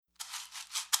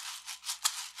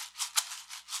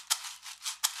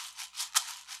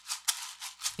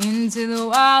Into the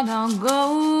wild I'll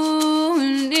go,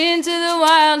 and into the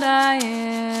wild I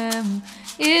am.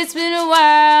 It's been a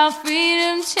while,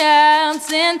 freedom child,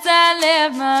 since I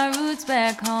left my roots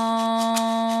back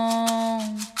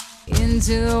home.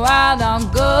 Into the wild I'll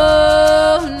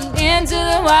go, and into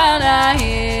the wild I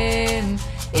am.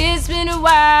 It's been a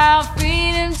while,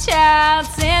 freedom child,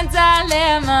 since I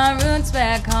left my roots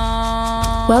back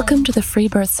home. Welcome to the Free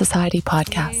Birth Society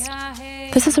podcast.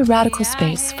 This is a radical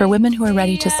space for women who are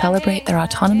ready to celebrate their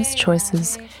autonomous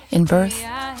choices in birth,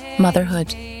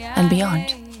 motherhood, and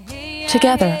beyond.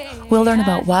 Together, we'll learn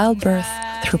about wild birth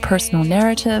through personal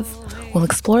narrative, we'll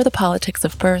explore the politics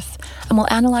of birth, and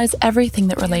we'll analyze everything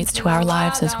that relates to our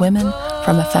lives as women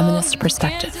from a feminist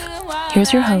perspective.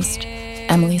 Here's your host,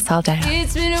 Emily Saldaya.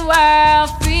 It's been a while,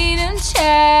 freedom child,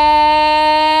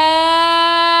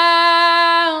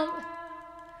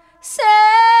 since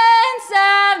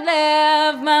I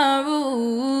left my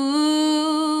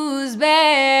roots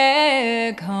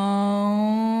back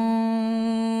home.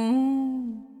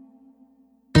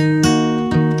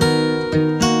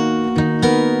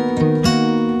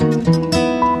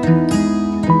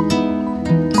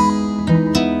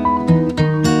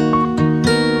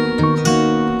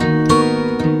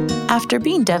 After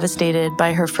being devastated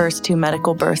by her first 2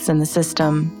 medical births in the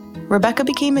system, Rebecca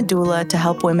became a doula to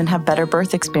help women have better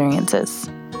birth experiences.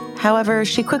 However,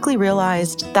 she quickly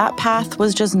realized that path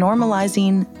was just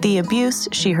normalizing the abuse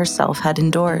she herself had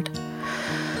endured.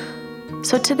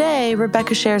 So today,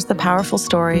 Rebecca shares the powerful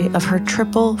story of her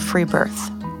triple free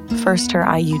birth. First her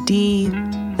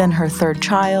IUD, then her 3rd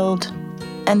child,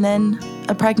 and then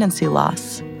a pregnancy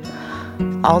loss.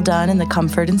 All done in the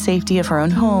comfort and safety of her own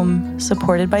home,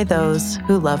 supported by those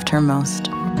who loved her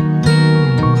most.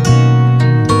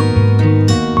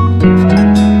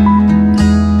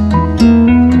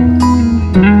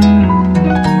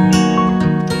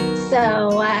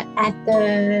 So at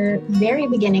the very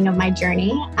beginning of my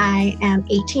journey, I am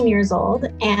 18 years old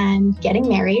and getting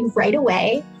married right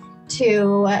away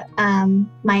to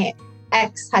my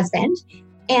ex-husband.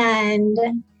 And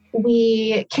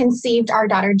we conceived our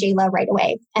daughter, Jayla, right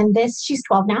away. And she's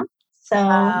 12 now. So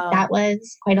That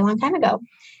was quite a long time ago.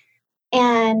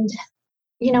 And,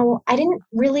 I don't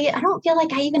feel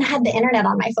like I even had the internet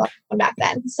on my phone back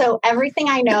then. So everything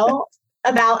I know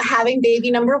about having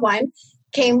baby number 1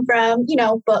 came from,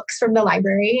 books from the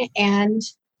library. And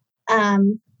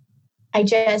I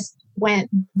just went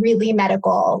really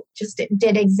medical, just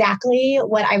did exactly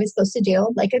what I was supposed to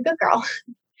do, like a good girl.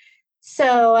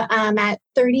 So at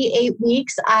 38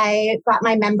 weeks, I got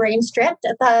my membrane stripped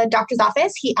at the doctor's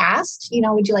office. He asked,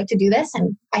 would you like to do this?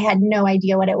 And I had no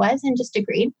idea what it was and just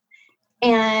agreed.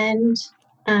 And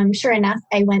sure enough,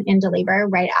 I went into labor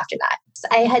right after that. So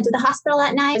I head to the hospital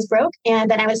that night. I was broke. And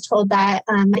then I was told that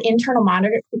internal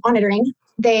monitoring,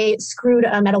 they screwed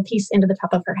a metal piece into the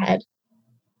top of her head.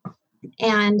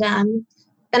 And then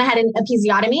I had an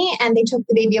episiotomy and they took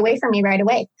the baby away from me right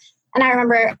away. And I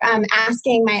remember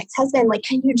asking my ex-husband,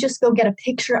 can you just go get a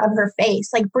picture of her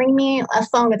face? Bring me a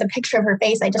phone with a picture of her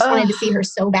face. I just wanted to see her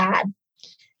so bad.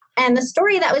 And the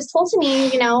story that was told to me,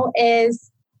 is,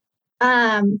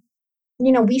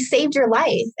 we saved your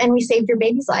life and we saved your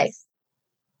baby's life.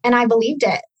 And I believed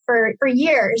it for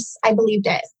years. I believed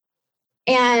it.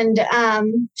 And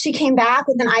she came back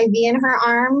with an IV in her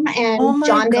arm and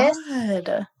jaundice.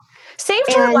 God.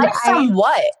 Saved her life from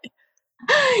what?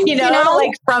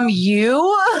 From you?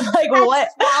 What?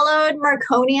 Swallowed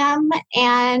merconium.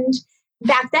 And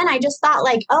back then I just thought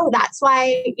that's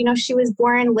why, she was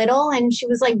born little and she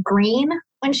was green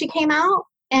when she came out.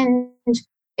 And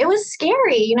it was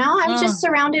scary, I was just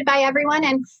surrounded by everyone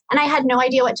and I had no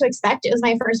idea what to expect. It was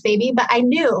my first baby, but I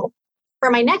knew for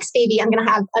my next baby, I'm going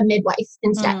to have a midwife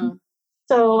instead.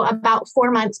 So about 4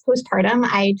 months postpartum,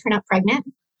 I turned up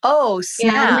pregnant. Oh,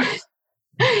 snap.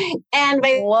 And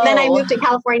then I moved to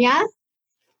California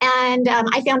and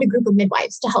I found a group of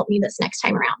midwives to help me this next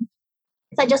time around.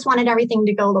 So I just wanted everything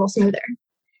to go a little smoother.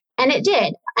 And it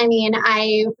did.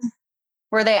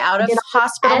 Were they out of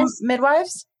hospital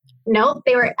midwives? Nope.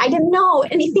 I didn't know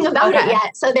anything about it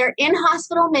yet. So they're in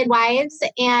hospital midwives.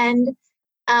 And,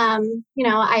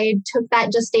 I took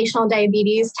that gestational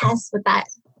diabetes test with that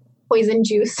poison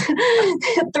juice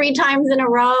 3 times in a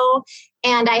row.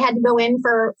 And I had to go in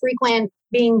for frequent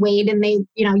being weighed and they,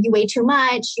 you weigh too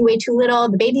much, you weigh too little,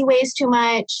 the baby weighs too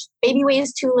much, baby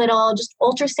weighs too little, just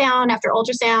ultrasound after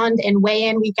ultrasound and weigh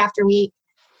in week after week.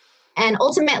 And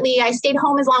ultimately I stayed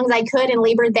home as long as I could and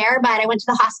labored there, but I went to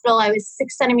the hospital. I was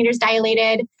 6 centimeters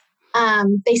dilated.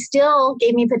 They still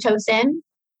gave me Pitocin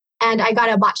and I got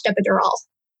a botched epidural.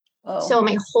 Oh. So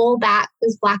my whole back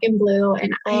was black and blue,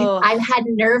 and I've had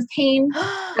nerve pain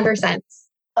ever since.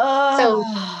 So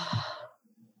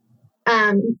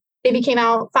baby came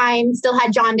out fine, still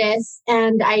had jaundice,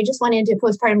 and I just went into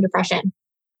postpartum depression.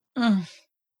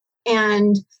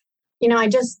 And,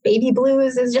 baby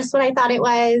blues is just what I thought it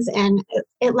was. And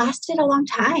it lasted a long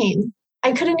time.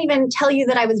 I couldn't even tell you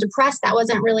that I was depressed. That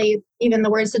wasn't really even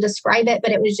the words to describe it,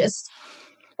 but it was just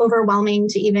overwhelming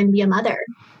to even be a mother.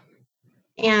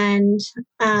 And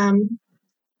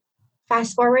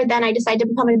fast forward, then I decided to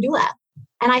become a doula.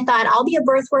 And I thought, I'll be a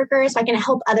birth worker so I can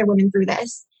help other women through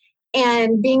this.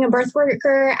 And being a birth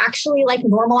worker actually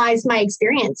normalized my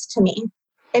experience to me.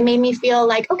 It made me feel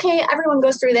like, okay, everyone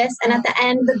goes through this. And at the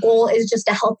end, the goal is just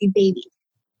a healthy baby.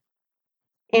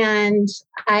 And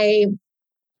I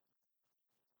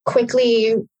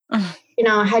quickly,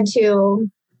 had to,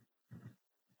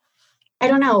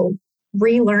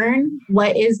 relearn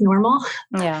what is normal.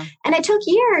 Yeah. And it took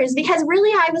years because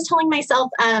really I was telling myself,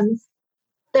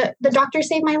 the doctor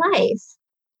saved my life.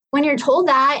 When you're told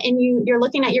that and you're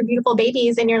looking at your beautiful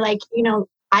babies and you're like,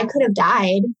 I could have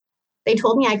died. They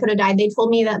told me I could have died. They told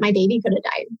me that my baby could have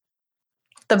died.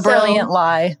 The brilliant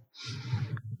lie.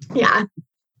 Yeah.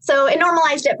 So it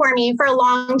normalized it for me for a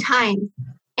long time.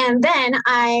 And then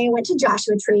I went to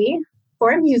Joshua Tree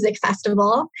for a music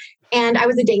festival, and I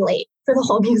was a day late for the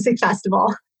whole music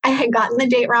festival. I had gotten the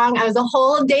date wrong. I was a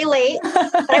whole day late.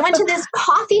 But I went to this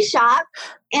coffee shop,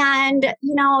 and,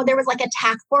 there was a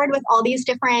tack board with all these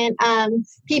different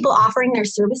people offering their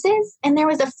services. And there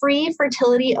was a free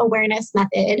fertility awareness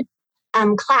method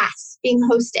class being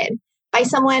hosted by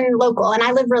someone local. And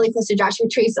I live really close to Joshua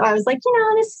Tree. So I was like,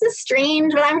 this is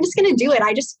strange, but I'm just going to do it.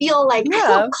 I just feel I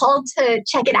feel called to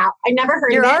check it out. I never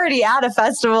heard of it. You're already at a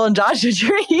festival in Joshua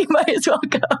Tree. You might as well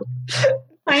go.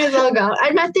 Might as well go.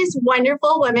 I met this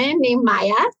wonderful woman named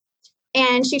Maya,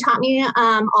 and she taught me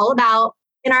all about,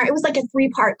 it was a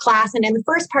 3-part class. And in the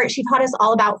first part, she taught us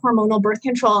all about hormonal birth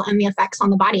control and the effects on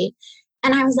the body.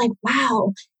 And I was like,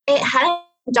 wow, it hadn't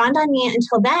dawned on me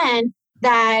until then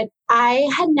that I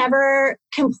had never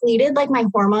completed my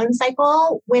hormone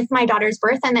cycle with my daughter's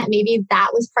birth, and that maybe that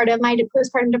was part of my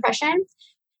postpartum depression.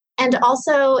 And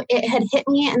also it had hit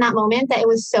me in that moment that it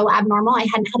was so abnormal. I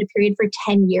hadn't had a period for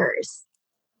 10 years.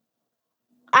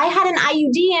 I had an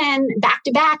IUD in back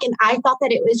to back, and I thought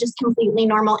that it was just completely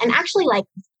normal, and actually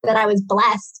that I was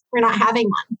blessed for not having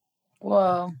one.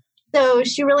 Whoa. So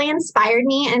she really inspired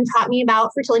me and taught me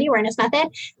about fertility awareness method.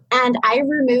 And I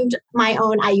removed my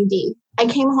own IUD. I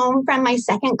came home from my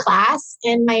second class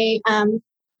in my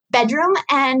bedroom,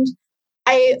 and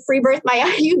I free birthed my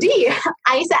IUD.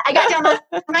 I got down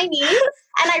on my knees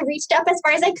and I reached up as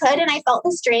far as I could, and I felt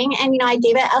the string, and I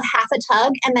gave it a half a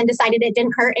tug and then decided it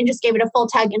didn't hurt and just gave it a full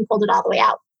tug and pulled it all the way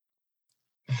out.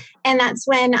 And that's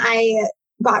when I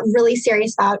got really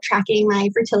serious about tracking my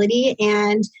fertility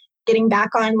and getting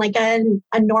back on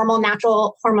a normal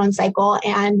natural hormone cycle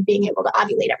and being able to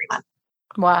ovulate every month.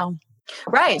 Wow.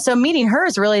 Right. So meeting her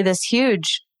is really this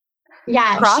huge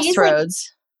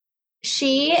crossroads.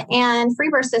 She and Free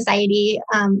Birth Society.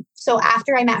 So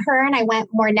after I met her and I went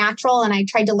more natural and I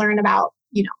tried to learn about,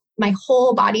 my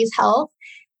whole body's health,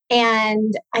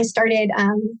 and I started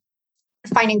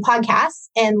finding podcasts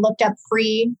and looked up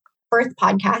Free Birth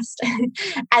Podcast,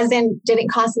 as in didn't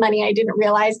cost money. I didn't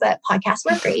realize that podcasts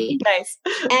were free. Nice.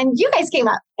 And you guys came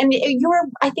up, and you were,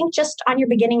 I think, just on your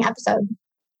beginning episode.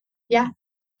 Yeah.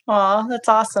 Oh, that's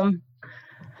awesome.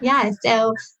 Yeah.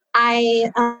 So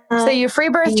so you free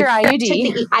birthed your IUD.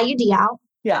 Took the IUD out.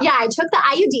 Yeah, I took the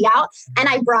IUD out and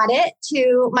I brought it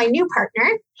to my new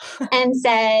partner and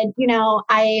said,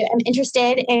 I am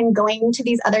interested in going to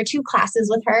these other 2 classes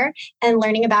with her and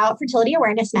learning about fertility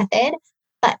awareness method.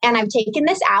 And I've taken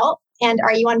this out, and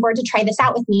are you on board to try this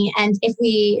out with me? And if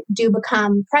we do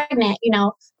become pregnant,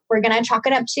 we're going to chalk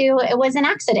it up to it was an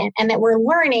accident, and that we're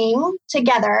learning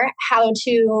together how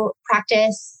to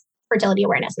practice fertility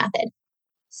awareness method.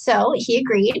 So he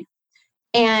agreed,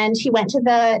 and he went to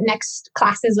the next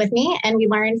classes with me, and we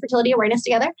learned fertility awareness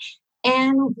together,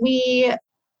 and we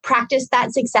practiced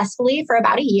that successfully for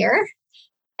about a year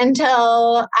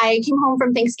until I came home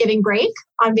from Thanksgiving break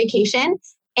on vacation.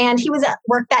 And he was at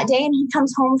work that day, and he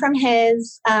comes home from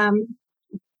his,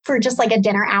 for just a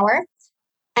dinner hour.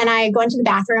 And I go into the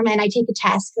bathroom and I take a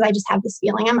test because I just have this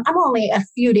feeling. I'm only a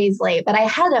few days late, but I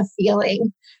had a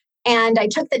feeling. And I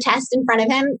took the test in front of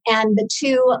him, and the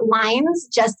 2 lines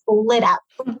just lit up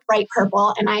bright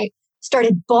purple. And I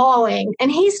started bawling,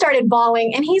 and he started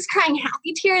bawling, and he's crying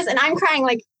happy tears. And I'm crying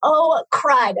oh,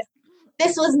 crud.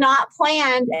 This was not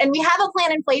planned. And we have a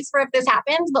plan in place for if this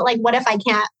happens, but what if I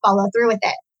can't follow through with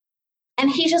it? And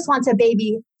he just wants a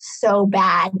baby so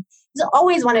bad. He's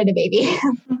always wanted a baby.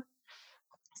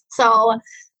 So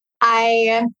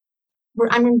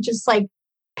I'm just like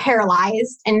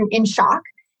paralyzed and in shock.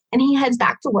 And he heads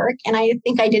back to work. And I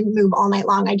think I didn't move all night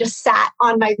long. I just sat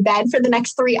on my bed for the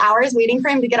next 3 hours waiting for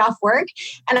him to get off work.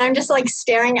 And I'm just like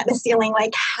staring at the ceiling,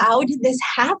 like, how did this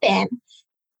happen?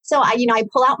 So I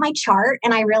pull out my chart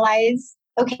and I realize,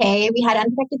 okay, we had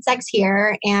unprotected sex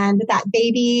here. And that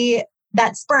baby,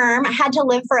 that sperm had to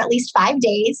live for at least 5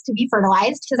 days to be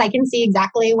fertilized, because I can see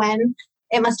exactly when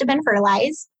it must have been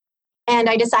fertilized. And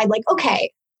I decide, like,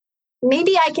 okay,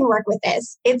 maybe I can work with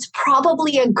this. It's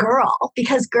probably a girl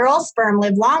because girl sperm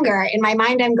live longer. In my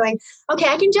mind, I'm going, okay,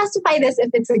 I can justify this if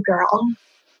it's a girl.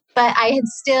 But I had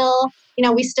still,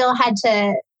 we still had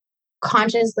to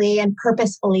consciously and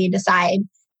purposefully decide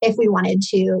if we wanted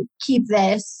to keep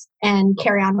this and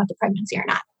carry on with the pregnancy or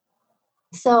not.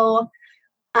 So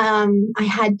I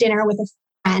had dinner with a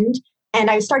friend, and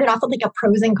I started off with like a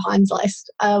pros and cons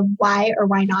list of why or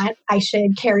why not I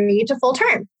should carry to full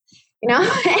term.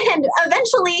 And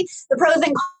eventually the pros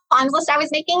and cons list I was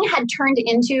making had turned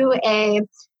into a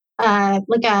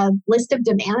list of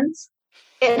demands.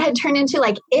 It had turned into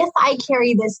like, if I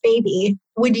carry this baby,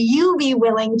 would you be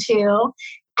willing to?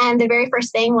 And the very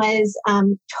first thing was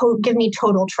give me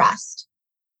total trust.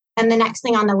 And the next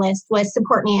thing on the list was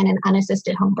support me in an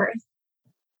unassisted home birth.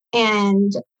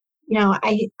 And,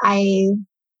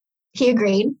 he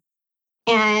agreed,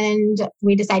 and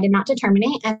we decided not to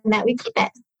terminate and that we keep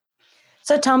it.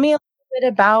 So tell me a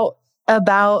little bit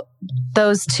about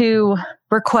those two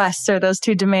requests or those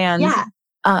two demands.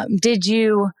 Yeah. Did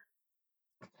you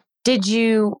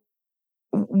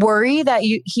worry that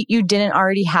you didn't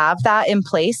already have that in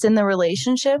place in the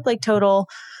relationship, like total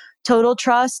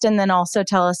trust? And then also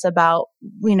tell us about,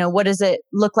 what does it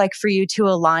look like for you to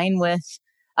align with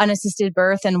unassisted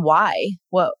birth and why?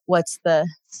 What's the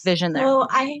vision there? So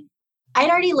I'd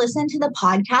already listened to the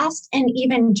podcast and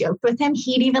even joked with him.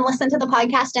 He'd even listened to the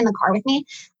podcast in the car with me.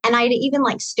 And I'd even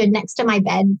like stood next to my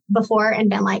bed before and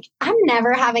been like, I'm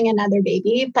never having another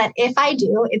baby, but if I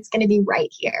do, it's going to be right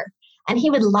here. And he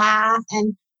would laugh.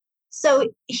 And so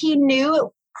he knew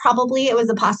probably it was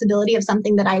a possibility of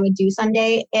something that I would do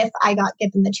someday if I got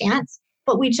given the chance,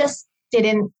 but we just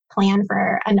didn't plan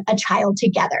for a child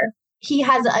together. He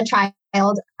has a child.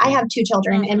 I have 2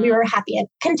 children, and we were happy and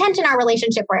content in our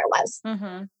relationship where it was.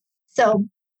 Mm-hmm. So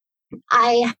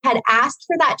I had asked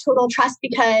for that total trust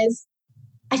because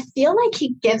I feel like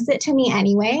he gives it to me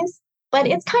anyways, but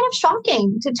it's kind of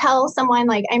shocking to tell someone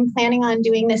like, I'm planning on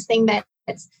doing this thing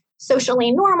that's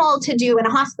socially normal to do in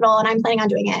a hospital, and I'm planning on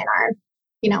doing it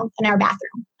in our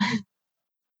bathroom.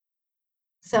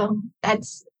 So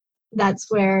that's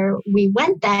where we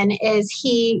went then, is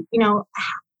he,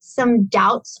 some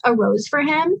doubts arose for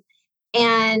him.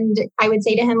 And I would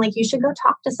say to him, like, you should go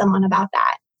talk to someone about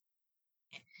that.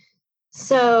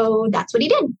 So that's what he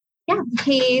did. Yeah.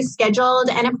 He scheduled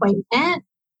an appointment.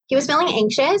 He was feeling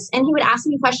anxious, and he would ask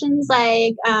me questions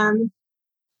like,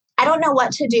 I don't know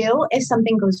what to do if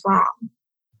something goes wrong.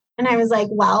 And I was like,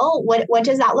 well, what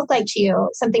does that look like to you?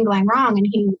 Something going wrong? And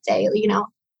he would say,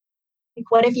 like,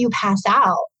 what if you pass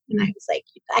out? And I was like,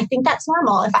 I think that's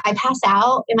normal. If I pass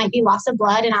out, it might be loss of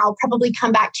blood and I'll probably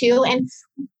come back too. And,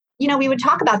 we would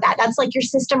talk about that. That's like your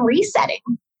system resetting.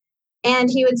 And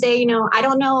he would say, I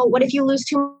don't know. What if you lose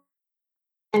too much?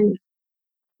 And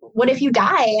what if you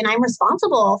die? And I'm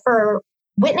responsible for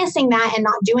witnessing that and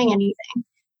not doing anything.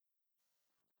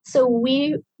 So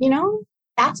we,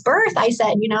 that's birth. I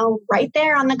said, right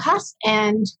there on the cusp.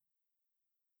 And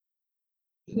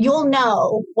you'll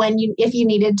know if you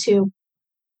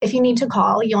need to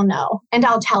call, you'll know, and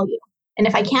I'll tell you. And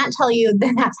if I can't tell you,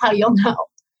 then that's how you'll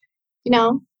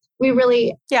know. We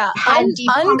really had deep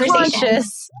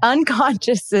conversations.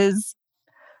 Unconscious is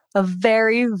a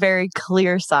very, very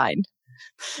clear sign.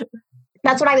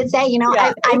 That's what I would say.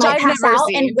 I might pass out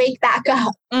and wake back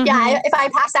up. Mm-hmm. Yeah, if I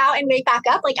pass out and wake back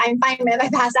up, like, I'm fine. If I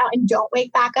pass out and don't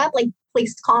wake back up, like,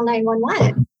 please call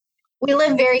 911. We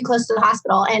live very close to the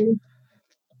hospital, and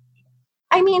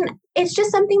I mean, it's just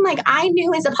something like I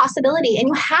knew is a possibility, and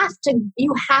you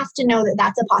have to know that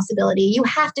that's a possibility. You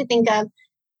have to think of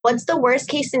what's the worst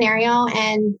case scenario,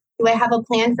 and do I have a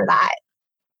plan for that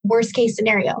worst case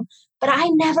scenario? But I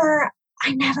never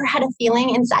had a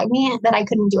feeling inside me that I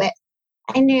couldn't do it.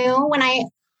 I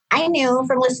knew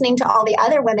from listening to all the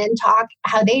other women talk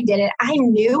how they did it. I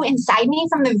knew inside me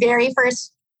from the very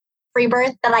first free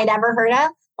birth that I'd ever heard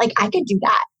of, like, I could do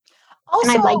that. Also,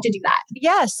 and I'd like to do that.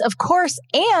 Yes, of course.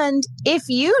 And if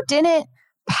you didn't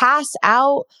pass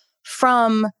out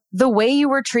from the way you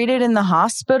were treated in the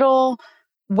hospital,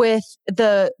 with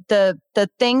the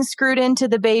things screwed into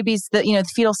the babies, the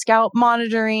fetal scalp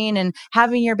monitoring and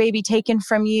having your baby taken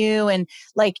from you. And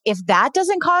like, if that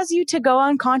doesn't cause you to go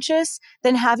unconscious,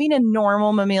 then having a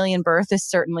normal mammalian birth is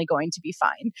certainly going to be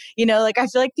fine. Like, I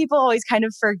feel like people always kind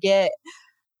of forget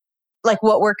like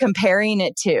what we're comparing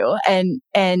it to.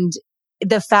 And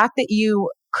the fact that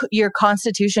your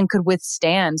constitution could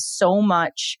withstand so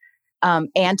much,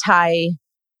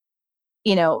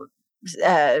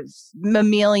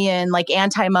 mammalian, like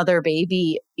anti-mother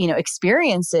baby,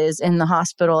 experiences in the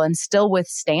hospital and still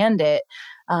withstand it.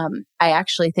 I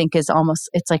actually think it's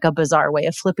like a bizarre way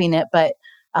of flipping it, but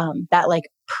that like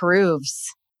proves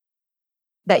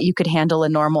that you could handle a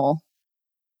normal,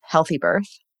 healthy birth.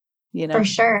 For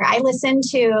sure. I listened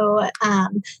to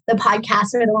the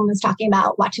podcast where the woman was talking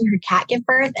about watching her cat give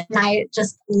birth, and I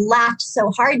just laughed so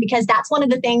hard because that's one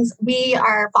of the things. We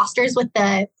are fosters with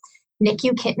the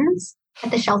NICU kittens at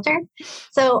the shelter.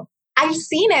 So I've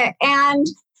seen it and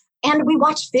we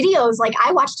watched videos. Like,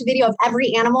 I watched a video of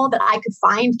every animal that I could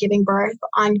find giving birth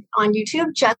on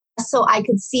YouTube, just so I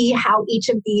could see how each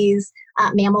of these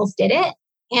mammals did it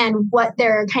and what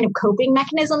their kind of coping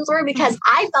mechanisms were, because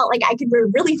I felt like I could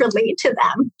really relate to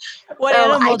them. What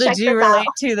animal did you relate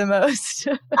to the most?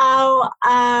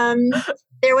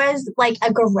 There was like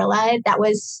a gorilla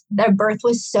their birth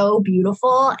was so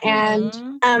beautiful, and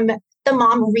the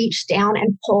mom reached down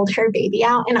and pulled her baby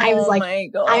out. And I was like,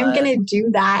 I'm going to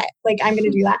do that. Like, I'm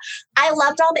going to do that. I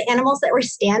loved all the animals that were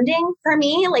standing. For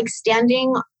me, like,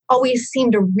 standing always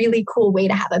seemed a really cool way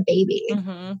to have a baby.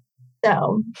 Mm-hmm.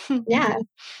 So, yeah.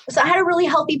 So I had a really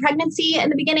healthy pregnancy in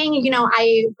the beginning.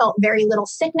 I felt very little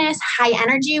sickness, high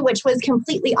energy, which was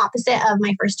completely opposite of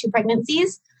my first two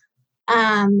pregnancies.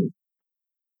 I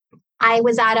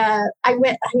was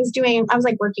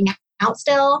working out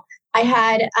still. I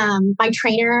had my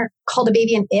trainer called a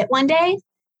baby an it one day,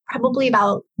 probably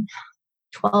about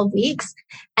 12 weeks.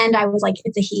 And I was like,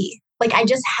 it's a he. Like, I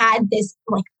just had this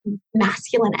like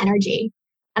masculine energy,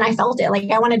 and I felt it.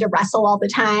 Like, I wanted to wrestle all the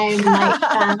time.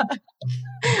 Like,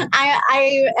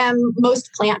 I am most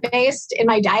plant-based in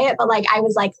my diet, but like, I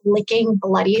was like licking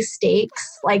bloody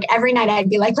steaks. Like, every night I'd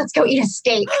be like, let's go eat a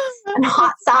steak and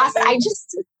hot sauce.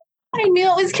 I knew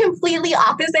it was completely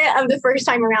opposite of the first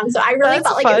time around. So I really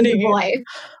felt like it was a boy.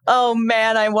 Oh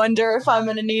man, I wonder if I'm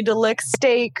going to need to lick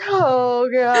steak. Oh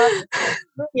God.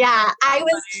 Yeah,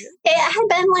 it had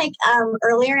been like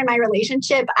earlier in my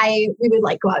relationship, we would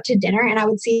like go out to dinner and I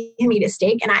would see him eat a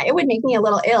steak, and it would make me a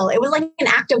little ill. It was like an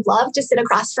act of love to sit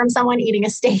across from someone eating a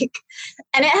steak.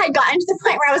 And it had gotten to the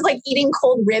point where I was like eating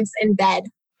cold ribs in bed.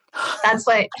 That's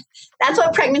what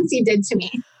pregnancy did to me.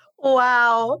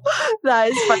 Wow. That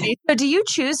is funny. So do you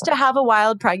choose to have a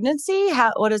wild pregnancy?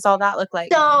 What does all that look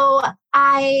like? So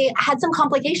I had some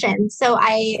complications. So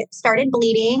I started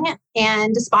bleeding,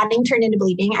 and spotting turned into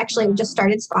bleeding. Actually, we just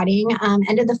started spotting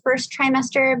end of the first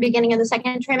trimester, beginning of the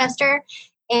second trimester.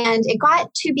 And it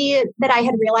got to be that I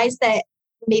had realized that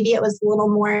maybe it was a little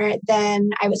more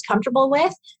than I was comfortable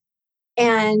with.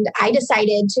 And I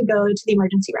decided to go to the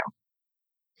emergency room.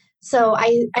 So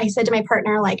I said to my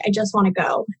partner, like, I just want to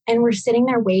go. And we're sitting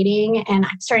there waiting, and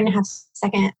I'm starting to have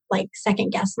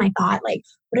second guess my thought, like,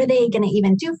 what are they going to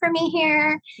even do for me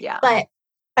here? Yeah. But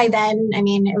by then, I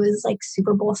mean, it was like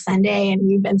Super Bowl Sunday, and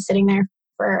we've been sitting there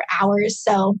for hours.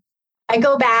 So I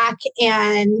go back,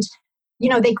 and,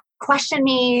 they questioned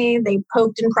me, they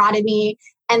poked and prodded me,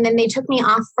 and then they took me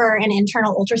off for an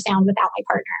internal ultrasound without my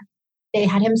partner. They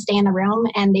had him stay in the room,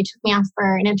 and they took me off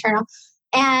for an internal.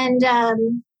 And,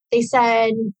 they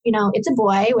said, it's a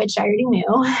boy, which I already knew.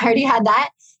 I already had that.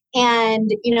 And,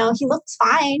 he looks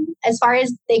fine as far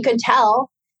as they could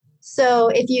tell. So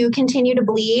if you continue to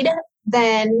bleed,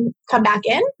 then come back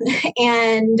in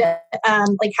and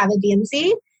have a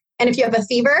D&C. And if you have a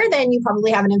fever, then you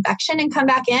probably have an infection and come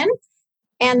back in.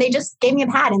 And they just gave me a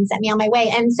pad and sent me on my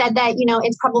way and said that,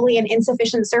 it's probably an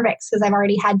insufficient cervix because I've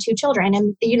already had 2 children.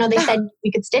 And, they said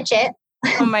we could stitch it.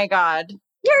 Oh my God.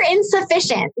 You're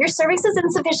insufficient. Your cervix is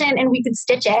insufficient and we could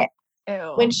stitch it,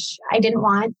 Ew. Which I didn't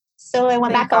want. So I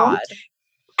went back home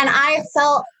and I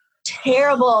felt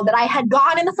terrible that I had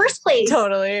gone in the first place.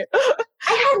 Totally.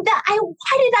 Why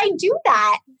did I do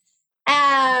that?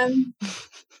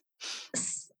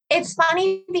 It's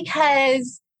funny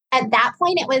because at that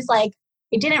point it was like,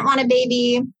 I didn't want a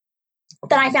baby.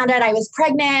 Then I found out I was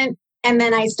pregnant, and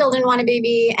then I still didn't want a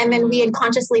baby. And then we had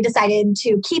consciously decided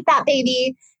to keep that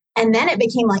baby. And then it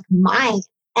became like mine.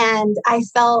 And I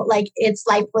felt like its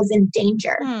life was in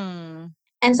danger.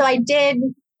 And so I did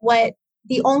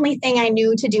the only thing I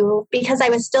knew to do, because I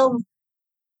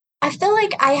feel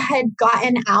like I had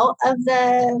gotten out of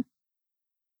the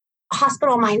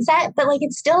hospital mindset, but like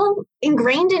it's still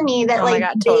ingrained in me that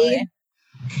totally.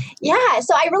 Yeah.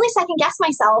 So I really second guessed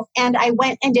myself, and I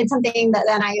went and did something that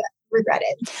then I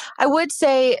regretted. I would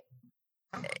say,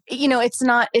 it's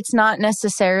not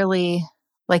necessarily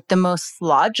like the most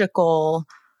logical,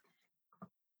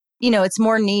 it's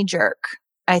more knee jerk,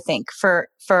 I think, for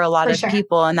a lot of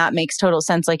people. And that makes total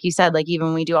sense. Like you said, like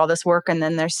even we do all this work and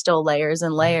then there's still layers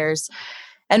and layers.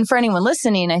 And for anyone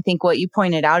listening, I think what you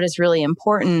pointed out is really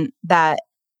important, that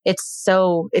it's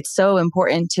so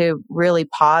important to really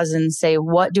pause and say,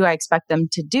 what do I expect them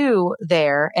to do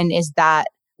there? And is that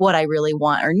what I really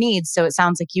want or need? So it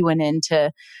sounds like you went in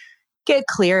to get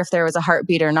clear if there was a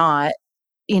heartbeat or not,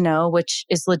 which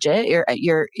is legit.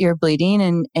 You're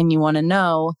bleeding and you want to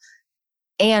know.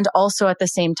 And also at the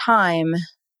same time,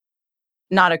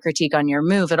 not a critique on your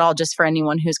move at all, just for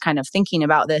anyone who's kind of thinking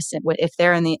about this. If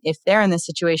they're in this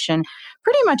situation,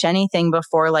 pretty much anything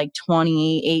before like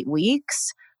 28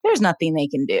 weeks, there's nothing they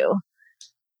can do.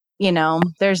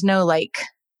 There's no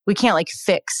we can't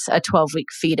fix a 12-week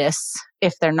fetus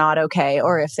if they're not okay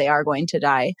or if they are going to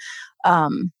die.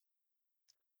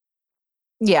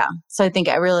 Yeah. So I think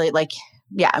I really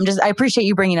I appreciate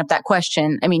you bringing up that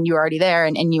question. I mean, you were already there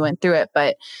and you went through it,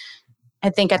 but I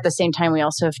think at the same time, we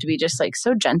also have to be just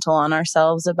so gentle on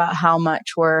ourselves about how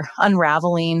much we're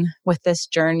unraveling with this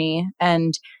journey.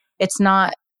 And it's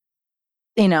not,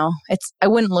 I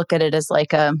wouldn't look at it as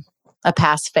like a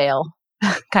pass fail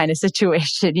kind of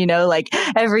situation,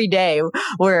 every day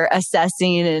we're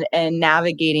assessing and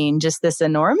navigating just this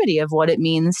enormity of what it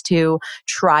means to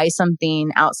try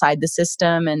something outside the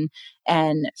system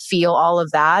and feel all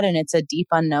of that. And it's a deep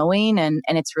unknowing and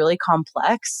it's really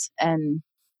complex. And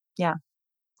yeah.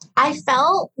 I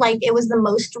felt like it was the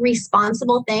most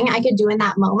responsible thing I could do in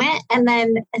that moment. And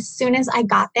then as soon as I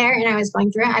got there and I was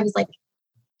going through it, I was like,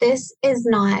 this is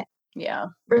not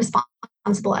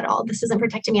responsible at all. This isn't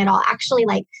protecting me at all. Actually,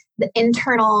 like the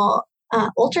internal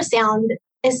ultrasound,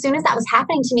 as soon as that was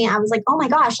happening to me, I was like, oh my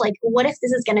gosh, like what if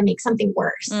this is going to make something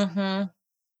worse? Mm-hmm.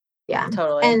 Yeah,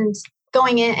 totally. And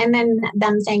going in and then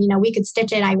them saying, we could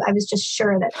stitch it. I was just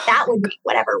sure that would make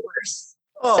whatever worse.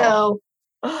 Oh. So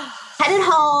headed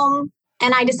home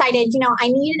and I decided,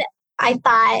 I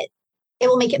thought it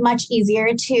will make it much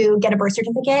easier to get a birth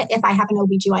certificate if I have an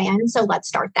OBGYN. So let's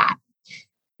start that.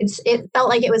 It felt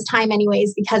like it was time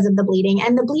anyways because of the bleeding,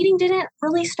 and the bleeding didn't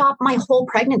really stop my whole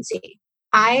pregnancy.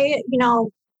 I,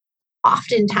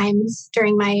 oftentimes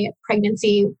during my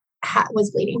pregnancy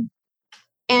was bleeding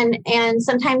and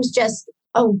sometimes just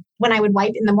when I would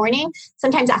wipe in the morning,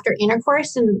 sometimes after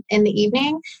intercourse in the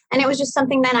evening. And it was just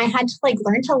something that I had to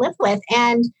learn to live with.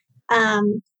 And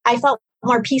I felt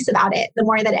more peace about it. The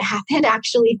more that it happened,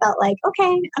 actually felt like,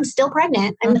 okay, I'm still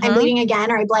pregnant. I'm bleeding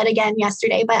again, or I bled again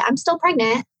yesterday, but I'm still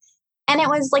pregnant. And it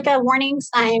was like a warning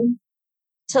sign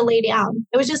to lay down.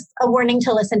 It was just a warning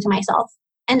to listen to myself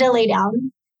and to lay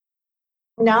down.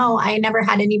 No, I never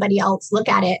had anybody else look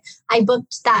at it. I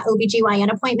booked that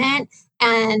OBGYN appointment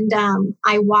and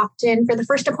I walked in for the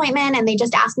first appointment and they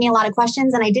just asked me a lot of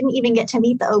questions and I didn't even get to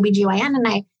meet the OBGYN. And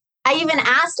I even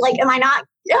asked, am I not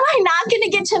going to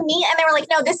get to meet? And they were like,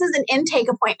 no, this is an intake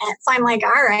appointment. So I'm like,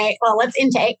 all right, well, let's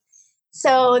intake.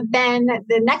 So then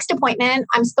the next appointment,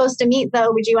 I'm supposed to meet the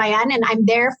OBGYN and I'm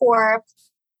there for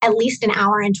at least an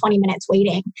hour and 20 minutes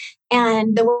waiting.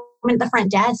 And the woman at the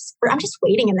front desk, I'm just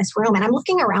waiting in this room and I'm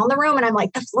looking around the room and I'm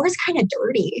like, the floor is kind of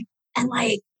dirty. And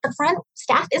the front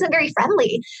staff isn't very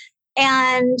friendly.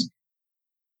 And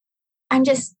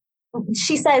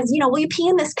she says, will you pee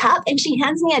in this cup? And she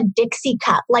hands me a Dixie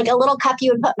cup, like a little cup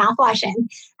you would put mouthwash in.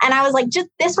 And I was like, just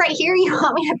this right here, you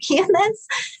want me to pee in this?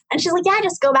 And she's like, yeah,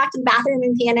 just go back to the bathroom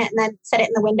and pee in it and then set it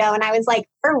in the window. And I was like,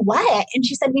 for what? And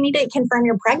she said, we need to confirm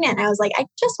you're pregnant. And I was like, I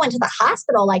just went to the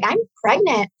hospital. I'm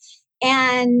pregnant.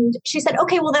 And she said,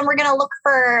 okay, well, then we're going to look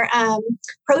for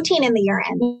protein in the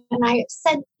urine. And I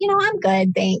said, I'm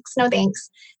good. Thanks. No, thanks.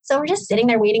 So we're just sitting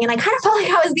there waiting. And I kind of felt like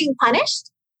I was being punished.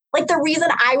 The reason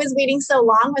I was waiting so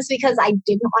long was because I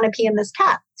didn't want to pee in this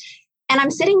cup. And I'm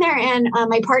sitting there and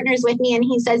my partner's with me and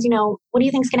he says, what do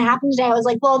you think is going to happen today? I was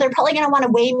like, well, they're probably going to want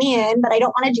to weigh me in, but I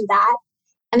don't want to do that.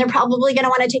 And they're probably going to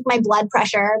want to take my blood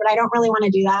pressure, but I don't really want to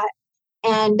do that.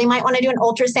 And they might want to do an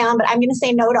ultrasound, but I'm going to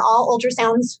say no to all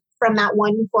ultrasounds from that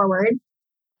one forward.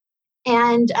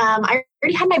 And I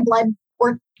already had my blood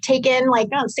work taken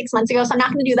 6 months ago. So I'm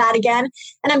not going to do that again.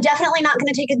 And I'm definitely not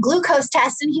going to take a glucose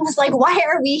test. And he was like, why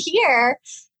are we here?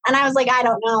 And I was like, I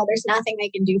don't know. There's nothing they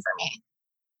can do for me.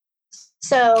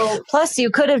 So plus you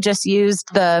could have just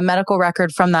used the medical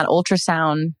record from that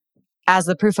ultrasound as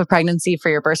the proof of pregnancy for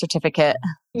your birth certificate.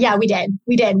 Yeah, we did.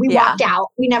 We walked out.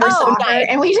 We never saw her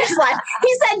and we just left.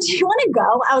 He said, do you want to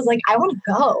go? I was like, I want to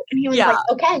go. And he was like,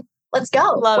 okay, let's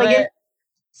go. Love it.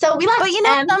 So we left.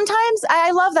 But sometimes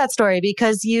I love that story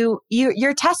because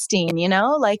you're testing,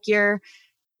 like you're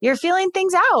feeling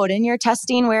things out and you're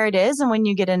testing where it is. And when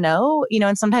you get a no,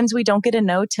 and sometimes we don't get a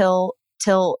no till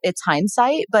it's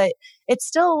hindsight, but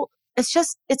it's all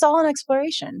an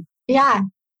exploration. Yeah.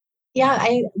 Yeah.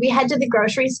 We head to the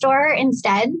grocery store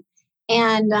instead.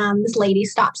 And this lady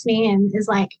stops me and is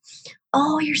like,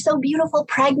 oh, you're so beautiful,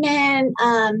 pregnant.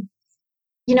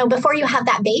 Before you have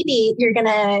that baby, you're going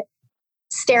to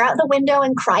stare out the window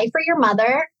and cry for your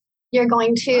mother. You're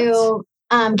going to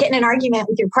get in an argument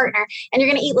with your partner and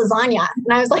you're going to eat lasagna.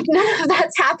 And I was like, none of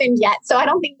that's happened yet. So I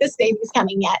don't think this baby's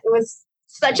coming yet. It was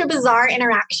such a bizarre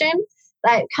interaction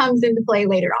that comes into play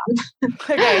later on.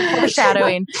 Okay,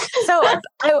 foreshadowing. So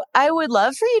I would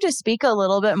love for you to speak a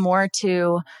little bit more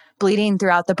to bleeding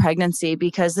throughout the pregnancy,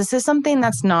 because this is something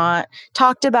that's not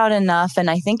talked about enough. And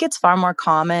I think it's far more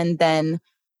common than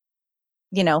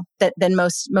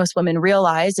most women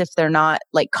realize if they're not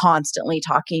like constantly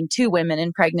talking to women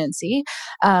in pregnancy.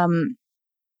 And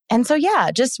so,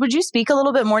 just would you speak a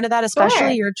little bit more to that,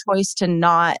 especially your choice to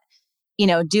not,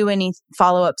 do any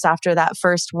follow-ups after that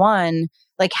first one?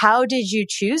 Like, how did you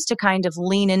choose to kind of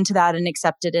lean into that and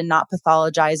accept it and not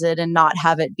pathologize it and not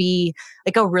have it be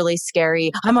like a really scary,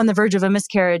 I'm on the verge of a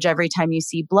miscarriage every time you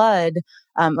see blood?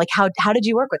 Like, how did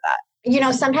you work with that?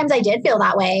 Sometimes I did feel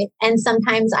that way. And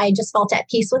sometimes I just felt at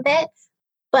peace with it.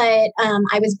 But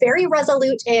I was very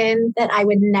resolute in that I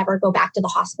would never go back to the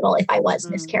hospital if I was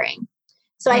miscarrying.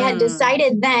 So I had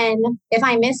decided then, if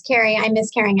I miscarry, I'm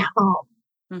miscarrying at home.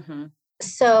 Mm-hmm.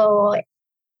 So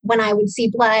when I would see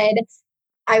blood,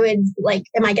 I would like,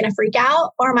 am I going to freak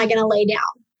out or am I going to lay down?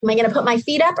 Am I going to put my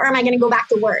feet up or am I going to go back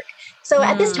to work? So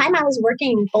at this time I was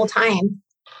working full time.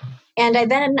 And I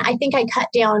think I cut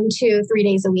down to 3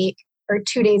 days a week or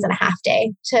 2 days and a half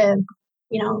day to,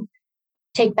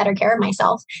 take better care of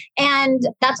myself. And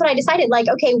that's what I decided, like,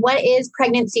 okay, what is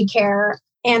pregnancy care?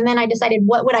 And then I decided,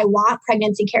 what would I want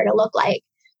pregnancy care to look like?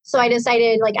 So I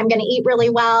decided, like, I'm going to eat really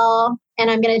well and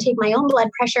I'm going to take my own blood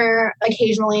pressure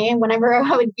occasionally whenever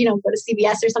I would, go to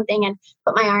CVS or something and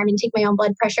put my arm and take my own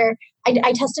blood pressure.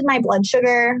 I tested my blood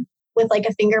sugar with like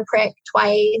a finger prick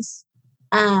twice.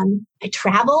 I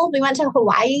traveled. We went to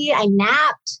Hawaii. I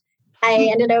napped. I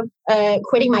ended up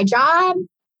quitting my job,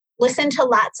 listened to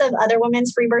lots of other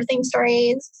women's free birthing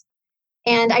stories.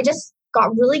 And I just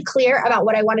got really clear about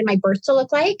what I wanted my birth to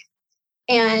look like.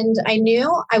 And I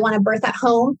knew I want to birth at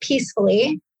home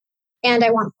peacefully. And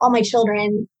I want all my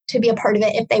children to be a part of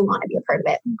it if they want to be a part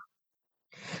of it.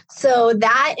 So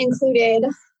that included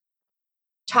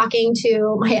talking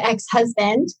to my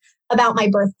ex-husband about my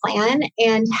birth plan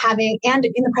and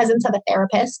in the presence of a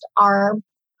therapist, our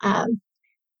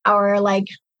like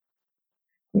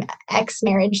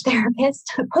ex-marriage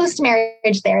therapist,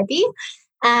 post-marriage therapy.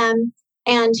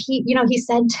 And he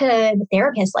said to the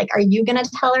therapist, like, are you going to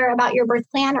tell her about your birth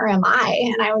plan or am I?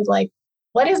 And I was like,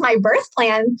 what is my birth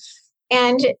plan?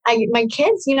 And my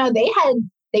kids,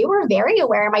 they were very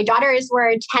aware. My daughters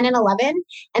were 10 and 11,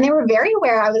 and they were very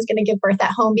aware I was going to give birth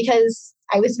at home because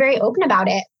I was very open about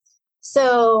it.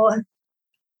 So,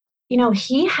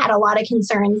 he had a lot of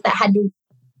concerns that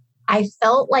I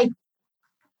felt like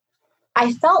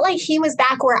he was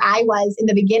back where I was in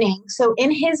the beginning. So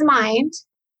in his mind,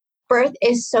 birth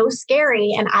is so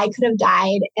scary and I could have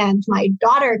died and my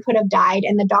daughter could have died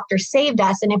and the doctor saved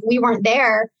us. And if we weren't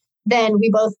there, then we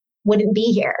both wouldn't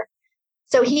be here.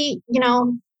 So he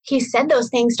said those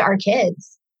things to our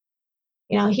kids.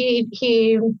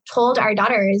 He told our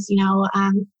daughters,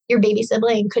 your baby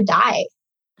sibling could die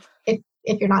if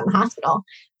you're not in the hospital.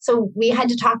 So we had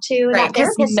to talk to that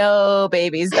therapist. No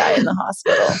babies die in the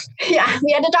hospital. Yeah,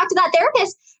 we had to talk to that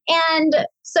therapist. And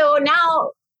so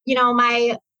now,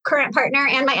 my current partner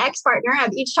and my ex-partner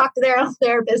have each talked to their own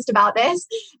therapist about this.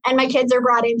 And my kids are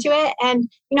brought into it. And,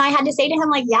 I had to say to him,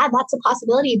 like, yeah, that's a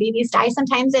possibility. Babies die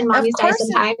sometimes and mommies die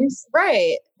sometimes.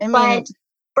 Right. But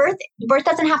birth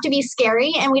doesn't have to be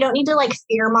scary. And we don't need to like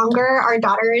fearmonger our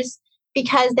daughters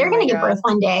because they're going to give birth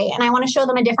one day. And I want to show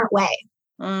them a different way.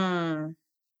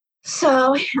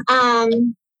 So,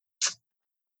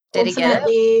 did he get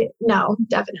it? No,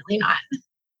 definitely not.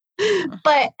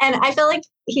 And I feel like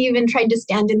he even tried to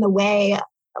stand in the way,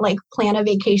 like plan a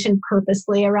vacation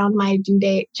purposely around my due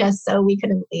date just so we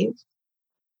couldn't leave.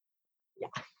 Yeah.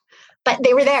 But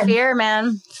they were there. Fear,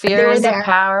 man. Fear is a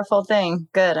powerful thing.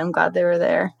 Good. I'm glad they were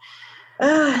there.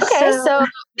 Okay, so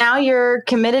now you're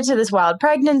committed to this wild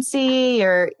pregnancy.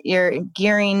 You're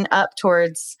gearing up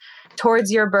towards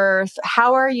towards your birth,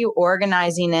 how are you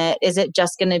organizing it? Is it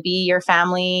just going to be your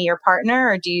family, your partner,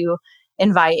 or do you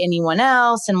invite anyone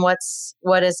else? And what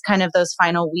is kind of those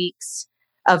final weeks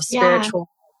of spiritual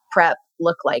prep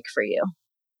look like for you?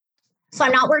 So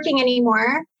I'm not working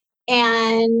anymore,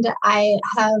 and I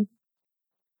have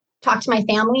talked to my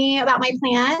family about my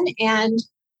plan, and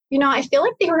I feel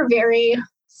like they were very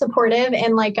supportive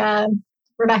in like a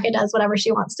Rebecca does whatever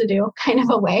she wants to do kind of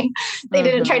a way. They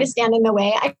didn't try to stand in the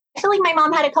way. I feel like my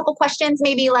mom had a couple questions,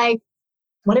 maybe like,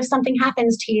 what if something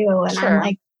happens to you? And I'm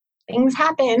like, things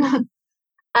happen.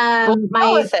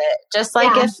 Go with it. Just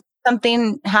like if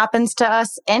something happens to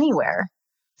us anywhere.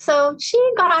 So she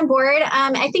got on board.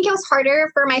 I think it was harder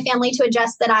for my family to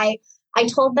adjust that I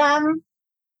told them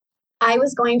I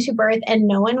was going to birth and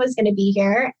no one was going to be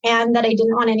here, and that I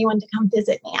didn't want anyone to come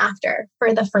visit me after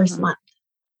for the first month.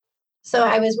 So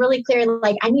I was really clear,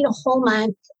 like, I need a whole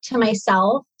month to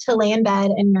myself to lay in bed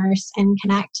and nurse and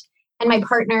connect. And my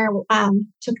partner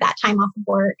took that time off of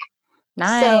work.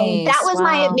 Nice. So that was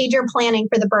my major planning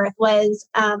for the birth, was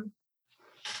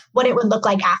what it would look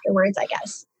like afterwards, I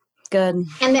guess. Good.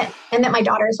 And that my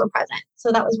daughters were present.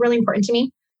 So that was really important to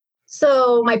me.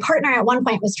 So my partner at one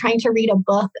point was trying to read a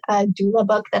book, a doula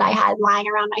book that I had lying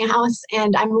around my house.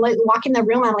 And I'm like walking the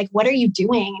room. I'm like, what are you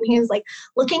doing? And he was like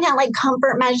looking at like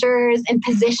comfort measures and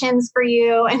positions for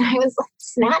you. And I was like,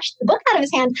 snatched the book out of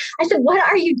his hand. I said, what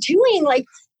are you doing? Like,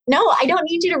 no, I don't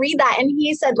need you to read that. And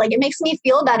he said, like, it makes me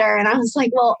feel better. And I was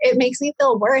like, well, it makes me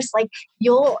feel worse. Like,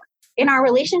 in our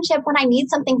relationship, when I need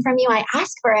something from you, I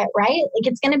ask for it, right? Like,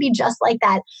 it's going to be just like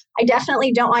that. I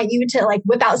definitely don't want you to like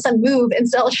whip out some move and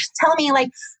still just tell me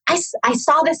like, I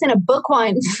saw this in a book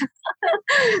once.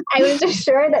 I was just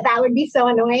sure that would be so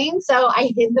annoying. So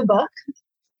I hid the book.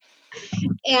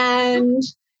 And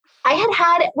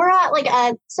we're at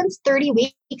like since 30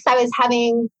 weeks, I was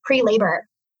having pre-labor.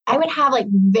 I would have like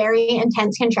very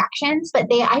intense contractions, but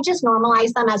I just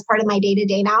normalized them as part of my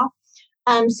day-to-day now.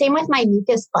 Same with my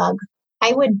mucus plug.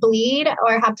 I would bleed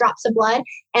or have drops of blood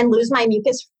and lose my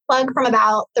mucus plug from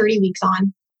about 30 weeks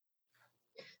on.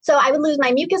 So I would lose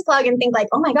my mucus plug and think like,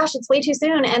 oh my gosh, it's way too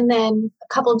soon. And then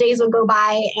a couple of days would go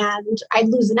by and I'd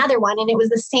lose another one. And it was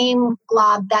the same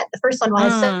glob that the first one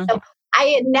was. So I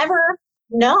had never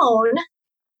known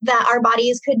that our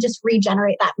bodies could just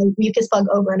regenerate that mucus plug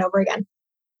over and over again.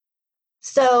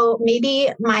 So maybe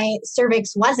my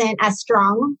cervix wasn't as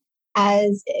strong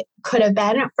as it could have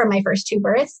been for my first two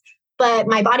births, but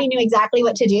my body knew exactly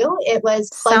what to do. It was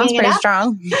plugging it up.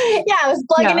 Strong. Yeah, I was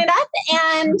plugging it up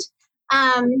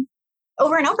and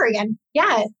over and over again.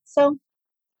 Yeah. So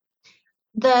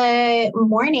the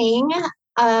morning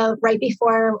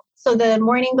the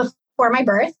morning before my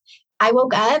birth, I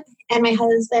woke up and my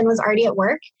husband was already at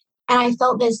work, and I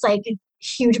felt this like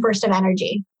huge burst of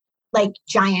energy, like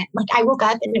giant. Like I woke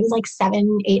up and it was like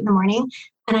 7, 8 in the morning.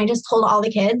 And I just told all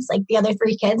the kids, like the other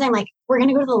 3 kids, I'm like, we're going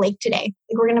to go to the lake today.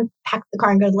 Like, we're going to pack the car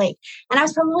and go to the lake. And I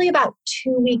was probably about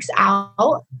 2 weeks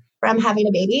out from having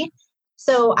a baby.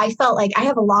 So I felt like I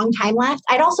have a long time left.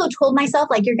 I'd also told myself,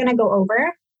 like, you're going to go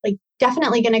over, like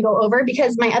definitely going to go over,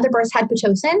 because my other births had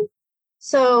Pitocin.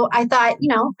 So I thought,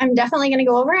 I'm definitely going to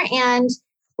go over, and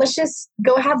let's just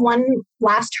go have one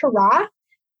last hurrah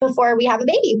before we have a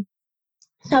baby.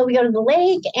 So we go to the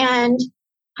lake and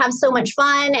have so much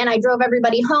fun. And I drove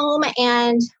everybody home,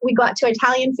 and we got to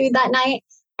Italian food that night,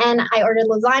 and I ordered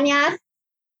lasagna,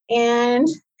 and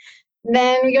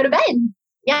then we go to bed.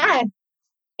 Yeah.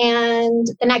 And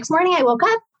the next morning I woke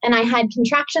up and I had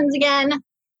contractions again.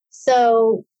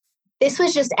 So this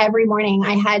was just every morning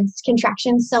I had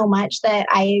contractions so much that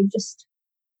I just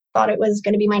thought it was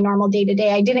going to be my normal day to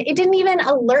day. It didn't even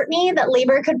alert me that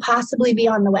labor could possibly be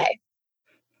on the way.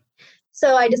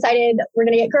 So I decided we're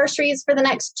going to get groceries for the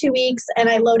next 2 weeks, and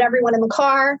I load everyone in the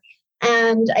car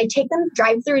and I take them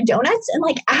drive-through donuts. And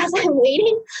like, as I'm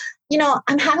waiting,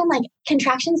 I'm having like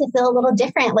contractions that feel a little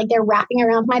different. Like they're wrapping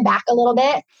around my back a little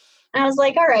bit. And I was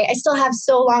like, all right, I still have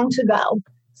so long to go.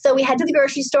 So we head to the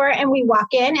grocery store and we walk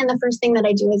in, and the first thing that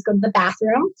I do is go to the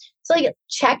bathroom. So I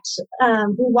checked,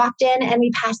 we walked in and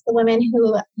we passed the woman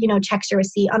who, checks your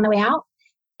receipt on the way out.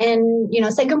 And,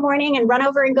 say good morning and run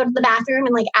over and go to the bathroom.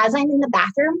 And like, as I'm in the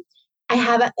bathroom, I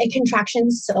have a contraction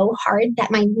so hard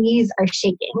that my knees are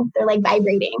shaking. They're like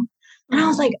vibrating. And I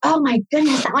was like, oh my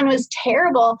goodness, that one was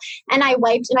terrible. And I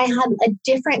wiped, and I had a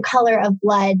different color of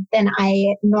blood than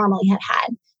I normally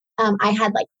had. I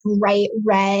had like bright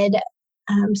red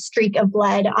streak of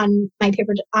blood on my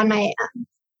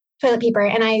toilet paper.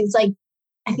 And I was like,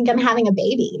 I think I'm having a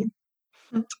baby.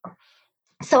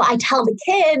 So I tell the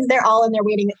kids, they're all in there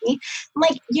waiting with me. I'm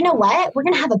like, you know what? We're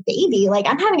going to have a baby. Like,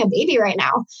 I'm having a baby right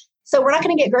now. So we're not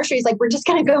going to get groceries. Like, we're just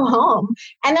going to go home.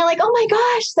 And they're like, oh my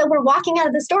gosh. So we're walking out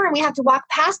of the store and we have to walk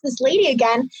past this lady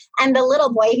again. And the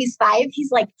little boy, he's 5,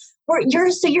 he's like,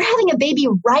 you're having a baby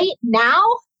right now?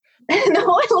 And the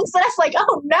boy looks at us like,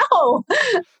 oh no.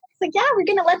 It's like, yeah,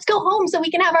 let's go home so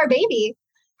we can have our baby.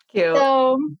 Cute.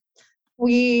 So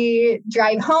we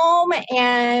drive home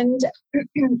and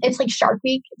it's like Shark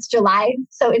Week. It's July.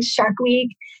 So it's Shark Week.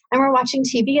 And we're watching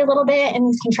TV a little bit and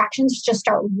these contractions just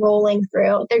start rolling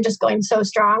through. They're just going so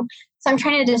strong. So I'm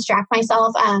trying to distract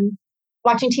myself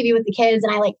watching TV with the kids.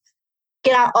 And I like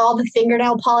get out all the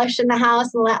fingernail polish in the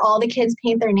house and let all the kids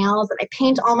paint their nails. And I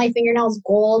paint all my fingernails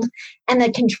gold. And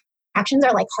the contractions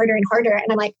are like harder and harder. And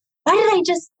I'm like, why did I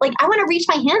just, like, I want to reach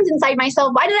my hands inside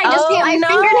myself. Why did I just paint my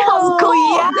fingernails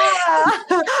gold? Yeah.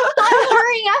 So I'm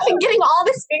hurrying up and getting all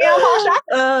this fingernail polish off.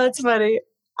 Oh, that's funny.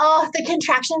 Oh, the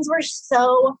contractions were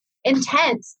so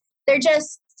intense. They're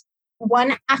just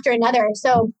one after another.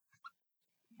 So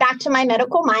back to my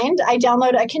medical mind, I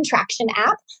download a contraction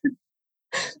app.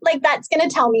 Like, that's going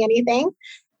to tell me anything.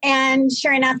 And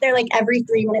sure enough, they're like every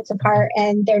 3 minutes apart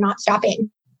and they're not stopping.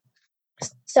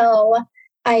 So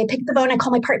I picked the phone, I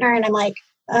call my partner and I'm like,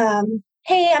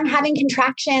 hey, I'm having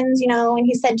contractions, and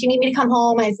he said, do you need me to come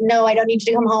home? I said, no, I don't need you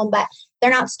to come home, but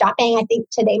they're not stopping. I think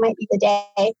today might be the day.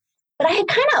 But I had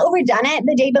kind of overdone it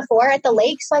the day before at the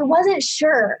lake. So I wasn't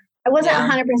sure. I wasn't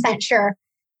 100% sure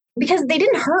because they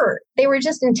didn't hurt. They were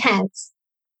just intense.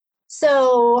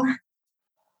 So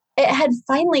it had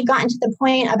finally gotten to the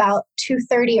point about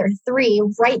 2:30 or 3,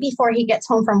 right before he gets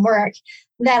home from work,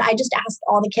 that I just asked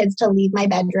all the kids to leave my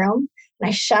bedroom. And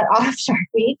I shut off Shark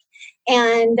Week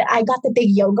and I got the big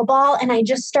yoga ball and I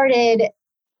just started,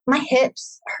 my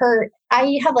hips hurt.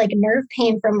 I have like nerve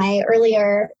pain from my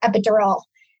earlier epidural.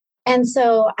 And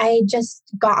so I just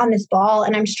got on this ball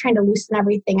and I'm just trying to loosen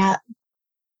everything up,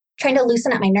 trying to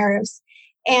loosen up my nerves.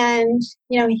 And,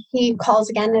 he calls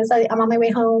again as I'm on my way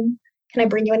home. Can I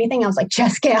bring you anything? I was like,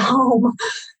 just get home.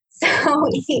 So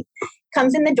he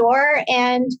comes in the door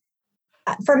and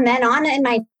from then on in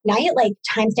my night, like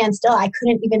time stands still. I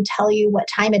couldn't even tell you what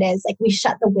time it is. Like we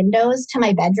shut the windows to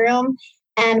my bedroom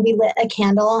and we lit a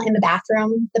candle in the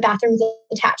bathroom. The bathroom's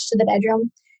attached to the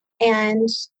bedroom and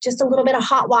just a little bit of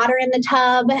hot water in the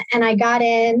tub. And I got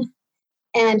in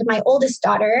and my oldest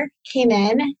daughter came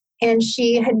in and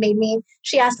she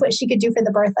asked what she could do for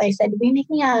the birth. I said, will you make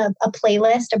me a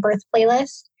playlist, a birth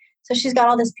playlist? So she's got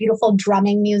all this beautiful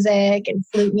drumming music and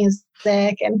flute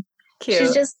music and Cute.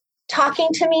 She's just talking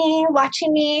to me,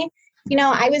 watching me.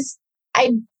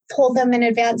 I told them in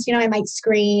advance, I might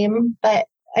scream, but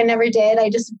I never did. I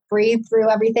just breathed through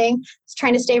everything. I was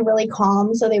trying to stay really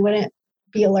calm so they wouldn't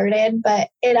be alerted, but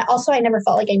I never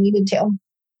felt like I needed to.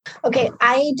 Okay,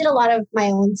 I did a lot of my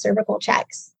own cervical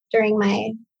checks during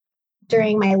my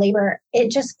labor.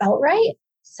 It just felt right.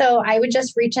 So I would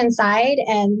just reach inside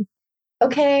and,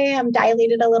 okay, I'm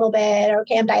dilated a little bit.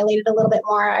 Okay, I'm dilated a little bit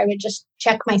more. I would just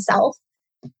check myself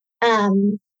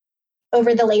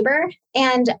over the labor.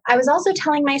 And I was also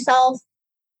telling myself,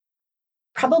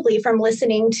 probably from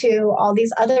listening to all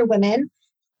these other women,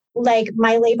 like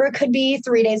my labor could be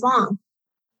 3 days long.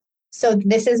 So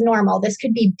this is normal. This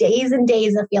could be days and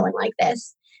days of feeling like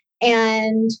this.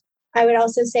 And I would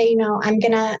also say, I'm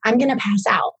gonna pass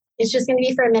out. It's just gonna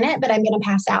be for a minute, but I'm gonna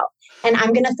pass out. And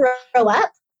I'm gonna throw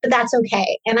up, but that's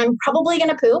okay. And I'm probably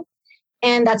gonna poop,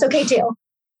 and that's okay too.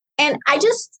 And I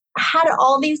just had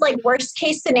all these like worst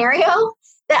case scenario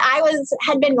that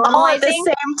had been normalizing. All at the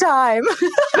same time.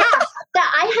 Yeah, that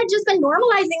I had just been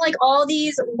normalizing like all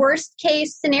these worst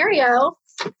case scenario,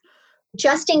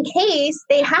 just in case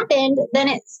they happened, then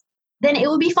it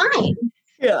would be fine.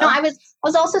 Yeah. I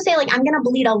was also saying like, I'm going to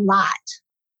bleed a lot.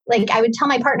 Like I would tell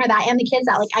my partner that and the kids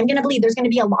that like, I'm going to bleed. There's going to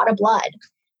be a lot of blood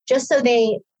just so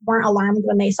they weren't alarmed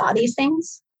when they saw these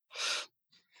things.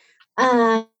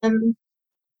 Okay.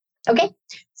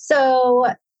 So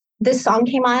this song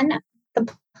came on the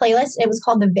playlist. It was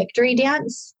called The Victory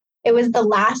Dance. It was the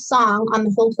last song on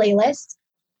the whole playlist.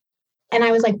 And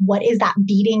I was like, what is that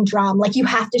beating drum? Like, you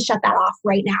have to shut that off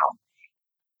right now.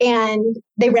 And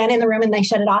they ran in the room and they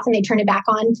shut it off and they turned it back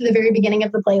on to the very beginning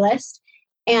of the playlist.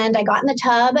 And I got in the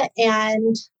tub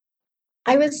and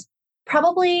I was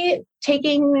probably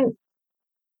taking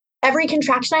every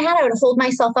contraction I had. I would hold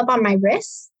myself up on my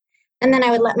wrists and then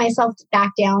I would let myself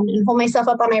back down and hold myself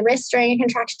up on my wrist during a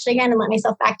contraction again and let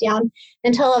myself back down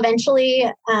until eventually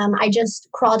I just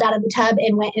crawled out of the tub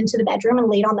and went into the bedroom and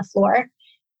laid on the floor.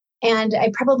 And I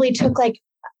probably took like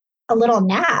a little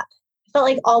nap. I felt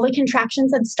like all the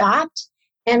contractions had stopped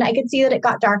and I could see that it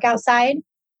got dark outside.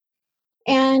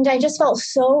 And I just felt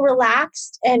so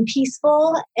relaxed and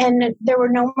peaceful, and there were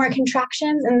no more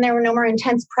contractions and there were no more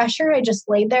intense pressure. I just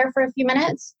laid there for a few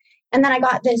minutes. And then I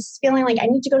got this feeling like I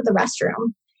need to go to the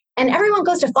restroom. And everyone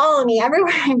goes to follow me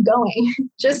everywhere I'm going,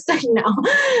 just so you know.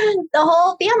 The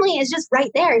whole family is just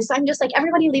right there. So I'm just like,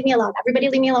 everybody leave me alone. Everybody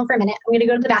leave me alone for a minute. I'm going to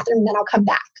go to the bathroom and then I'll come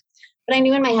back. But I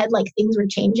knew in my head, like, things were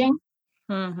changing.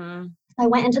 Mm-hmm. I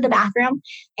went into the bathroom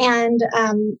and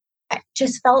I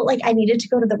just felt like I needed to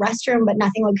go to the restroom, but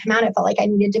nothing would come out. It felt like I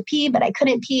needed to pee, but I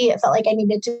couldn't pee. It felt like I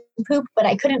needed to poop, but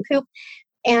I couldn't poop.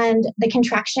 And the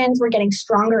contractions were getting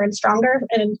stronger and stronger.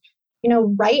 And, you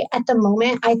know, right at the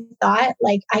moment, I thought,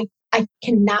 like, I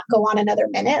cannot go on another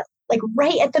minute. Like,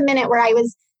 right at the minute where I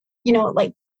was, you know,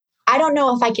 like, I don't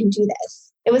know if I can do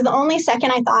this. It was the only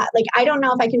second I thought, like, I don't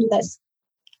know if I can do this.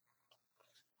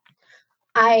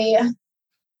 I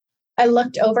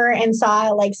looked over and saw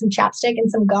like some chapstick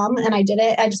and some gum, and I did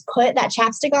it. I just put that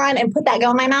chapstick on and put that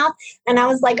gum in my mouth. And I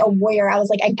was like a warrior. I was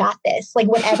like, I got this. Like,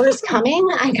 whatever's coming,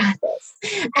 I got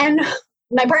this. And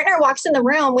my partner walks in the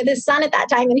room with his son at that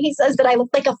time, and he says that I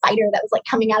looked like a fighter that was like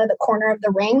coming out of the corner of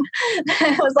the ring.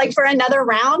 It was like for another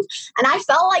round. And I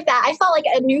felt like that. I felt like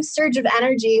a new surge of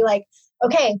energy. Like,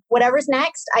 okay, whatever's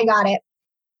next, I got it.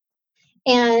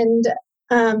 And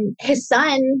his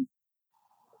son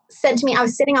said to me, I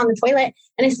was sitting on the toilet,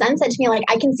 and his son said to me, like,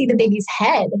 I can see the baby's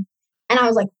head. And I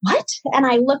was like, what? And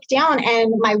I looked down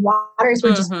and my waters were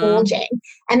just bulging,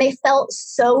 and they felt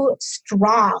so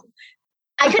strong.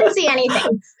 I couldn't see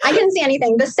anything.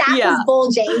 The sac was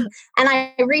bulging, and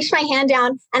I reached my hand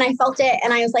down and I felt it.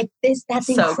 And I was like, that's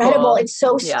so incredible. Cool. It's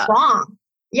so strong.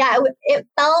 Yeah. It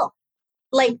felt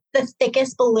like the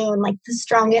thickest balloon, like the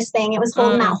strongest thing. It was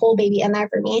holding that whole baby in there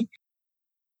for me.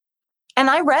 And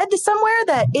I read somewhere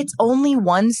that it's only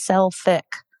 1 cell thick.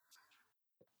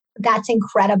 That's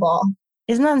incredible.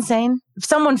 Isn't that insane? If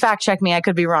someone fact check me, I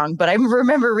could be wrong, but I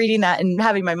remember reading that and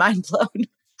having my mind blown.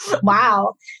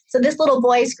 Wow. So this little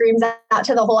boy screams out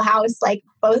to the whole house, like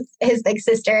both his big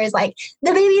sisters, like,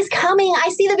 the baby's coming. I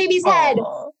see the baby's head,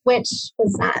 which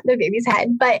was not the baby's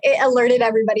head, but it alerted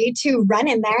everybody to run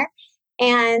in there.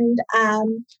 And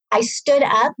I stood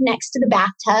up next to the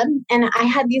bathtub, and I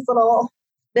had this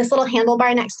little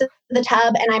handlebar next to the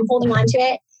tub, and I'm holding onto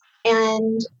it,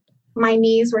 and my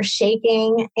knees were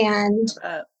shaking, and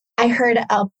I heard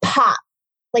a pop.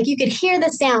 Like, you could hear the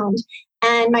sound,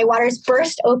 and my waters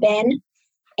burst open,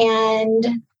 and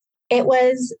it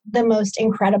was the most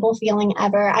incredible feeling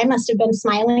ever. I must have been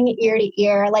smiling ear to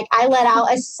ear. Like, I let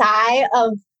out a sigh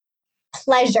of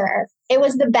pleasure. It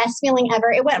was the best feeling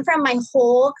ever. It went from my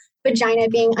whole vagina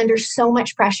being under so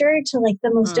much pressure to like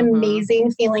the most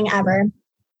amazing feeling ever.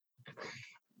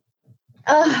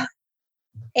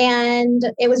 And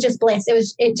it was just bliss.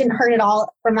 It didn't hurt at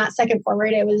all from that second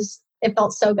forward. It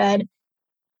felt so good.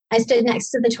 I stood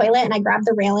next to the toilet and I grabbed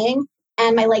the railing,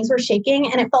 and my legs were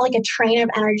shaking, and it felt like a train of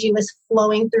energy was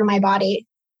flowing through my body.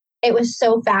 It was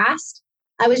so fast.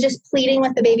 I was just pleading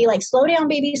with the baby, like, slow down,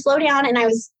 baby, slow down. And I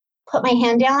put my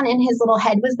hand down, and his little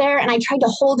head was there, and I tried to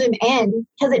hold him in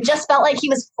because it just felt like he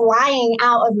was flying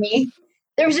out of me.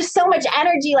 There was just so much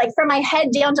energy, like from my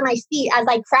head down to my feet as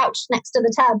I crouched next to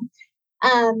the tub.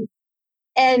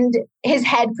 And his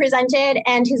head presented,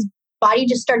 and his body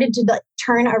just started to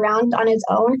turn around on its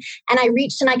own. And I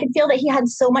reached, and I could feel that he had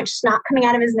so much snot coming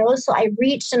out of his nose. So I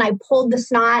reached and I pulled the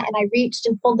snot, and I reached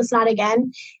and pulled the snot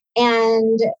again.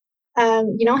 And,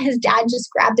 his dad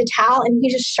just grabbed a towel and he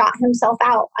just shot himself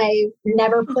out. I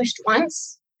never pushed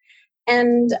once.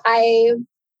 And I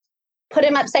put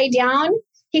him upside down.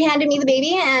 He handed me the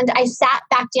baby, and I sat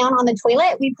back down on the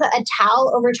toilet. We put a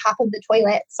towel over top of the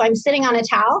toilet. So I'm sitting on a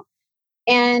towel,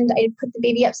 and I put the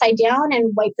baby upside down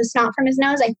and wiped the snot from his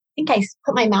nose. I think I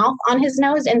put my mouth on his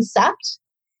nose and sucked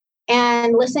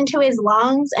and listened to his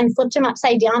lungs and flipped him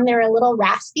upside down. They're a little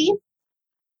raspy.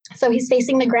 So he's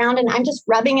facing the ground, and I'm just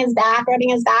rubbing his back.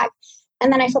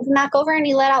 And then I flip him back over, and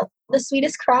he let out the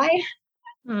sweetest cry.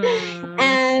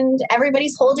 And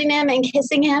everybody's holding him and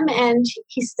kissing him, and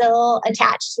he's still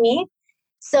attached to me.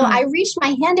 So I reached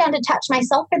my hand down to touch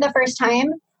myself for the first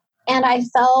time, and I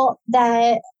felt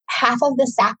that half of the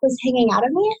sack was hanging out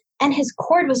of me, and his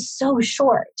cord was so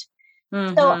short.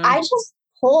 So I just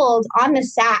pulled on the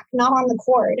sack, not on the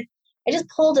cord. I just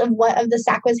pulled of what of the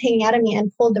sack was hanging out of me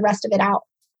and pulled the rest of it out.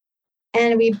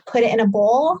 And we put it in a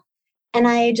bowl, and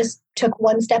I just took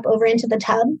one step over into the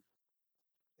tub.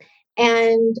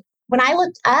 And when I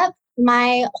looked up,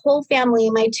 my whole family,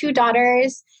 my 2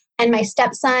 daughters and my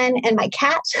stepson and my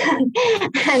cat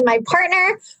and my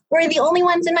partner were the only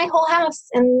ones in my whole house.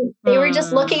 And they were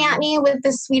just looking at me with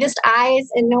the sweetest eyes,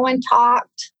 and no one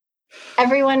talked.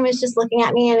 everyone was just looking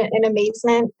at me in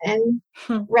amazement and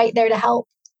right there to help.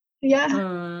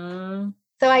 Yeah.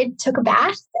 So I took a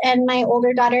bath, and my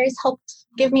older daughters helped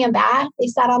give me a bath. They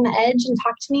sat on the edge and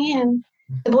talked to me, and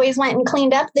the boys went and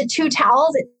cleaned up the 2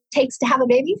 towels it takes to have a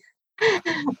baby.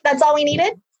 That's all we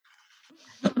needed.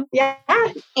 Yeah.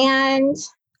 And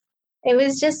it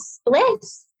was just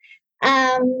bliss.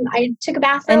 I took a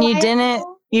bath. And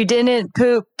you didn't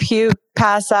poop, puke,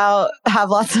 pass out, have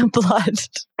lots of blood.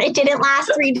 It didn't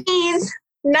last 3 days.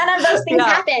 None of those things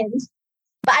happened.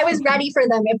 But I was ready for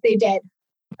them if they did.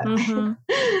 Mm-hmm.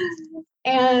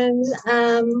 And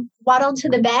waddled to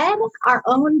the bed, our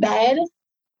own bed,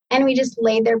 and we just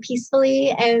laid there peacefully.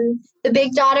 And the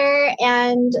big daughter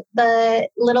and the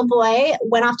little boy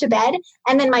went off to bed.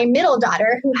 And then my middle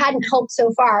daughter, who hadn't helped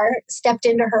so far, stepped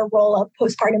into her role of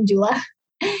postpartum doula.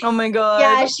 Oh my God.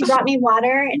 Yeah, she brought me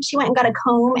water, and she went and got a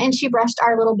comb, and she brushed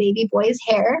our little baby boy's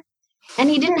hair. And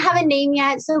he didn't have a name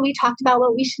yet, so we talked about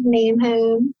what we should name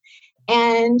him.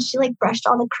 And she like brushed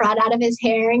all the crud out of his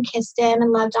hair and kissed him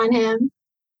and loved on him.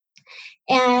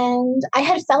 And I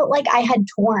had felt like I had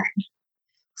torn.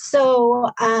 So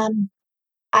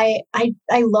I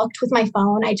looked with my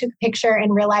phone. I took a picture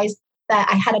and realized that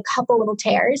I had a couple little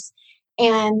tears,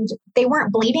 and they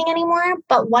weren't bleeding anymore.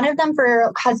 But one of them,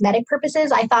 for cosmetic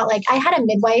purposes, I thought like I had a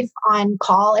midwife on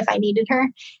call if I needed her.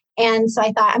 And so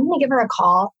I thought, I'm going to give her a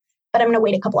call, but I'm going to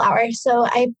wait a couple hours. So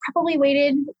I probably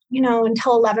waited,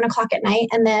 until 11 o'clock at night.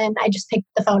 And then I just picked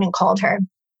the phone and called her.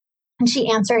 And she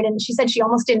answered, and she said she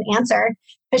almost didn't answer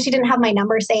because she didn't have my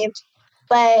number saved.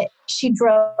 But she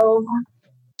drove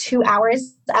 2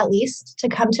 hours at least to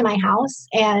come to my house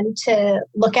and to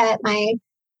look at my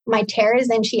tears.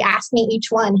 And she asked me each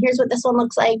one, here's what this one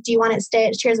looks like. Do you want it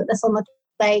stitched? Here's what this one looks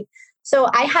like. So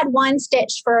I had one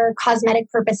stitch for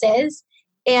cosmetic purposes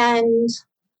and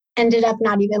ended up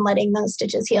not even letting those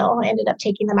stitches heal. I ended up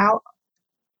taking them out.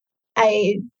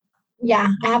 I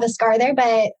have a scar there,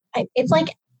 but it's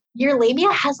like your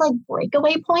labia has like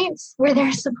breakaway points where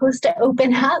they're supposed to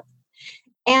open up.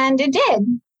 And it did.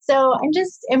 So I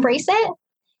just embrace it.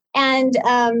 And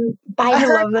I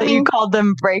love that you called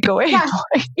them breakaway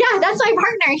points. Yeah, that's my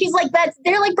partner. He's like,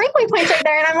 they're like breakaway points right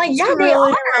there. And I'm like, yeah, they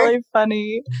are. Really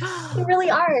funny. They really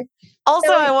are. Also,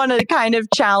 so, I want to kind of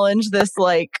challenge this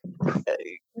like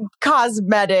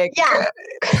cosmetic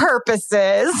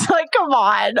purposes. Like, come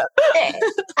on.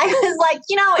 I was like,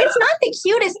 it's not the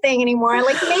cutest thing anymore.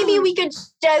 Like, maybe we could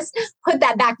just put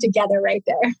that back together right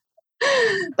there.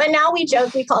 But now we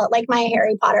joke, we call it like my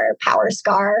Harry Potter power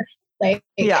scar. Like,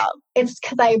 it's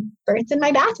because I birthed in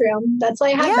my bathroom. That's why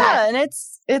I have that. And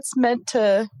it's meant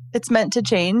to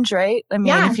change, right? I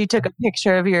mean, if you took a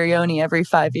picture of your yoni every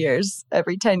 5 years,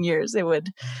 every 10 years, it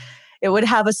would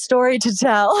have a story to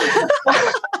tell.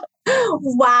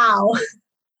 Wow.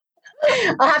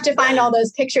 I'll have to find all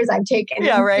those pictures I've taken.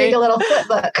 Yeah, right. Make a little flip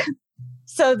book.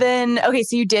 So then,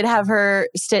 so you did have her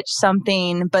stitch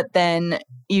something, but then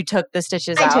you took the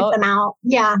stitches out? I took them out,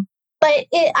 yeah. But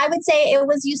I would say it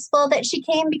was useful that she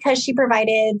came because she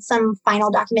provided some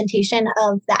final documentation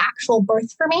of the actual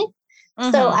birth for me.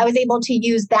 Mm-hmm. So I was able to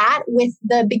use that with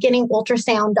the beginning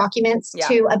ultrasound documents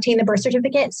to obtain the birth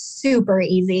certificate. Super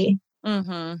easy.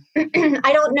 Mm-hmm.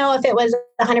 I don't know if it was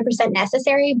 100%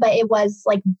 necessary, but it was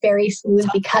like very smooth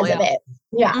because of it.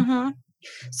 Yeah. Mm-hmm.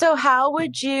 So how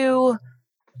would you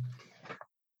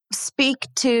speak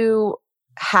to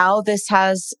how this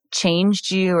has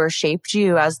changed you or shaped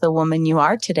you as the woman you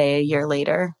are today, a year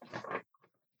later?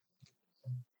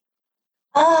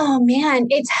 Oh man,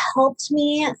 it's helped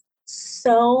me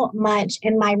so much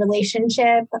in my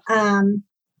relationship.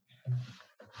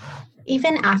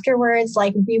 Even afterwards,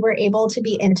 like we were able to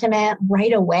be intimate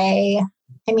right away.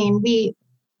 I mean, we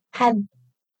had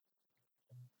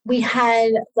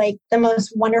like the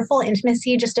most wonderful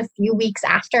intimacy just a few weeks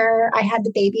after I had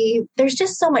the baby. There's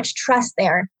just so much trust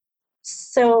there.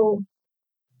 So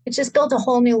it just built a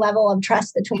whole new level of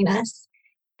trust between us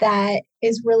that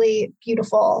is really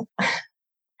beautiful.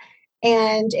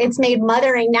 And it's made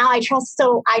mothering. Now I trust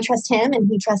him and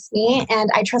he trusts me, and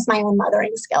I trust my own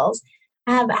mothering skills.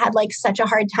 I have had like such a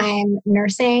hard time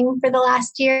nursing for the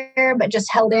last year, but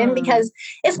just held in because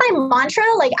it's my mantra.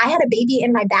 Like I had a baby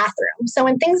in my bathroom. So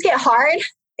when things get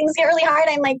really hard,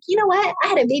 I'm like, you know what? I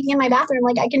had a baby in my bathroom.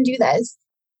 Like I can do this.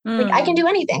 Like I can do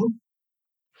anything.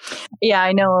 Yeah,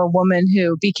 I know a woman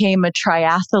who became a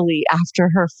triathlete after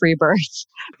her free birth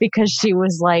because she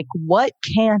was like, what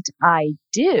can't I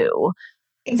do?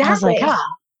 Exactly. I was like,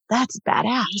 that's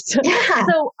badass. Yeah.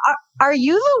 So are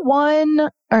you the one,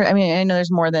 or I mean, I know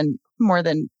there's more than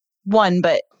one,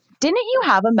 but didn't you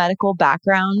have a medical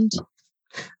background?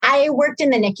 I worked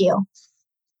in the NICU.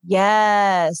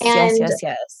 Yes. And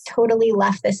Yes. totally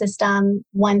left the system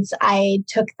once I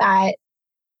took that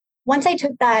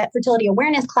fertility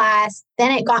awareness class.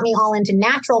 Then it got me all into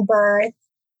natural birth.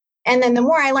 And then the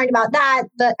more I learned about that,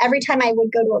 every time I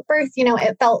would go to a birth,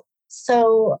 it felt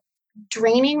so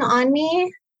draining on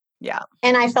me. Yeah.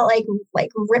 And I felt like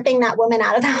ripping that woman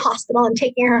out of the hospital and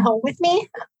taking her home with me.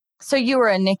 So you were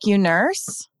a NICU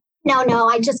nurse? No,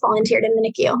 I just volunteered in the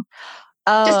NICU.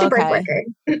 Oh, just a birth worker.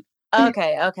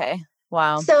 Okay.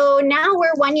 Wow. So now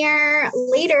we're 1 year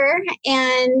later,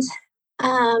 and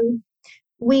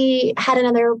we had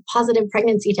another positive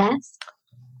pregnancy test.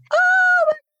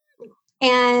 Oh.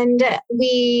 And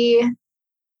we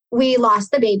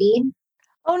lost the baby.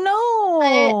 Oh no.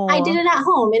 But I did it at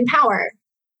home in Power.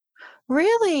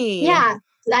 Really? Yeah.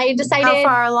 I decided. How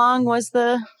far along was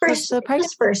the pregnancy?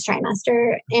 First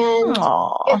trimester. And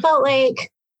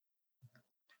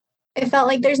it felt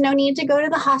like there's no need to go to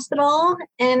the hospital,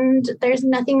 and there's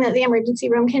nothing that the emergency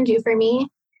room can do for me.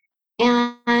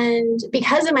 And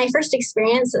because of my first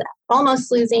experience,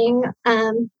 almost losing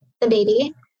the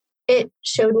baby, it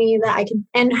showed me that I could,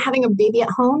 and having a baby at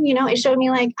home, it showed me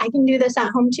like I can do this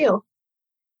at home too.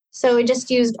 So we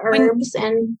just used herbs.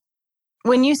 And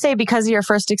when you say because of your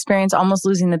first experience almost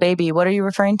losing the baby, what are you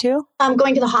referring to?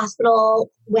 Going to the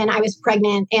hospital when I was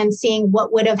pregnant and seeing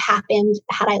what would have happened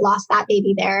had I lost that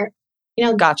baby there.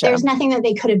 Gotcha. There's nothing that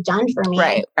they could have done for me.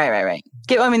 Right.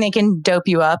 They can dope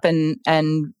you up and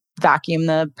vacuum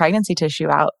the pregnancy tissue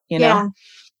out, Yeah.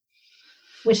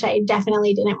 Which I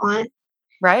definitely didn't want.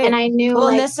 Right. And I knew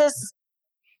I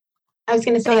was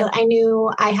going to say, I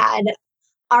knew I had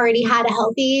already had a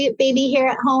healthy baby here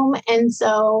at home. And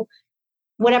so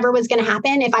whatever was going to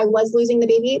happen, if I was losing the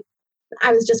baby,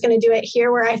 I was just going to do it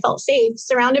here where I felt safe,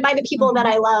 surrounded by the people that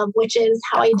I love, which is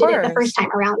how I did it the first time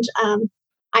around.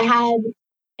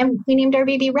 And we named our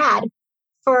baby Rad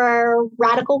for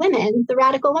radical women, the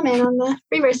radical women on the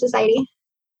Free Birth Society.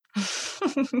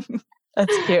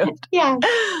 That's cute. Yeah.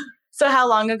 So how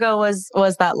long ago was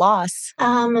that loss?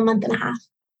 A month and a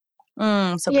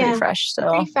half. So pretty fresh still.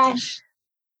 Pretty fresh.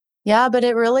 Yeah, but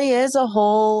it really is a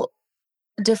whole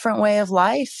different way of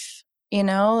life,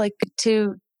 like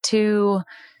to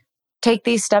take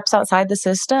these steps outside the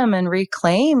system and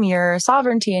reclaim your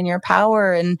sovereignty and your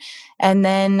power, and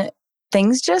then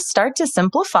things just start to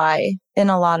simplify in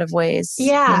a lot of ways.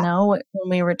 Yeah. When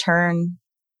we return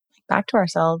back to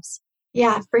ourselves.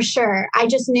 Yeah, for sure. I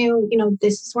just knew,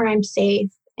 this is where I'm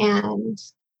safe, and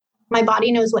my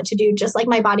body knows what to do. Just like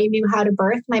my body knew how to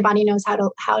birth, my body knows how to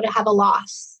have a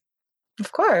loss.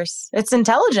 Of course. It's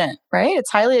intelligent, right? It's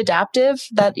highly adaptive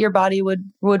that your body would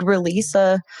release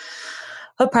a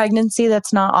pregnancy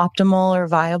that's not optimal or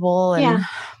viable. And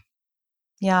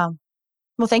yeah.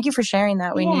 Well, thank you for sharing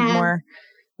that. We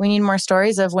need more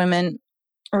stories of women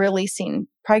releasing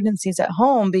pregnancies at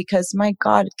home, because my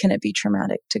God, can it be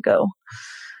traumatic to go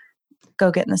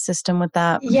get in the system with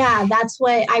that. Yeah, that's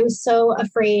what I was so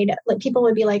afraid. Like, people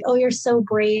would be like, "Oh, you're so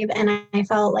brave," and I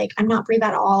felt like I'm not brave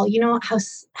at all. You know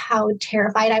how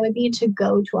terrified I would be to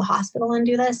go to a hospital and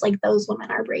do this. Like, those women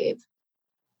are brave.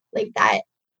 Like that,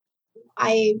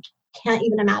 I can't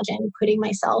even imagine putting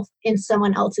myself in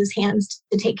someone else's hands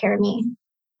to take care of me.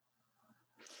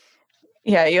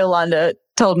 Yeah, Yolanda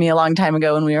told me a long time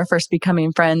ago when we were first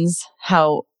becoming friends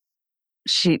how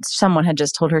someone had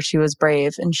just told her she was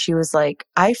brave, and she was like,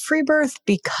 "I free birth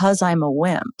because I'm a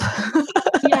wimp."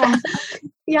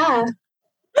 Yeah.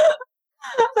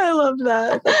 I love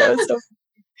that. That was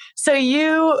so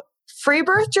you free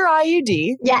birthed your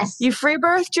IUD. Yes. You free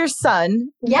birthed your son.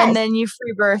 Yes. And then you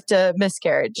free birthed a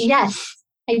miscarriage. Yes,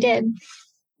 I did.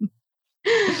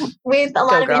 With a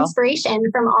lot of inspiration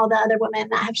from all the other women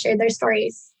that have shared their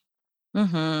stories.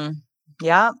 Mm-hmm.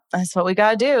 Yeah, that's what we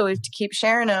got to do. We have to keep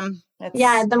sharing them.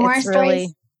 The more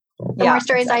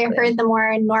stories I heard, the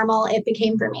more normal it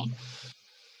became for me.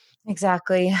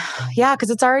 Exactly. Yeah, because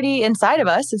it's already inside of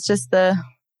us. It's just the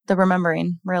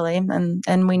remembering, really.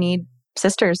 And we need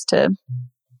sisters to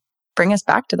bring us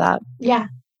back to that. Yeah.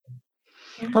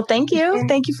 Well, thank you. Sure.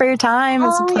 Thank you for your time.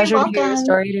 It's a pleasure to hear your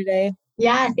story today.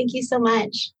 Yeah, thank you so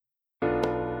much.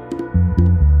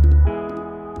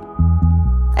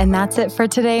 And that's it for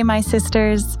today, my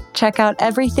sisters. Check out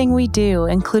everything we do,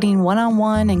 including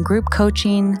one-on-one and group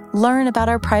coaching, learn about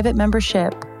our private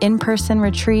membership, in-person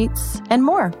retreats, and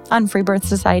more on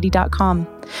freebirthsociety.com.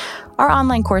 Our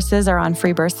online courses are on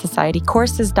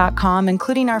freebirthsocietycourses.com,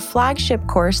 including our flagship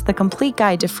course, The Complete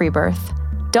Guide to Free Birth.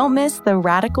 Don't miss the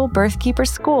Radical Birthkeeper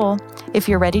School if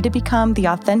you're ready to become the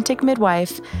authentic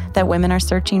midwife that women are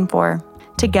searching for.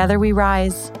 Together we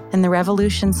rise, and the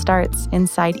revolution starts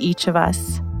inside each of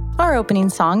us. Our opening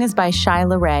song is by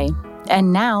Shyla Ray.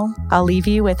 And now, I'll leave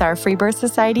you with our Free Birth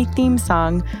Society theme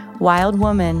song, Wild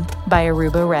Woman by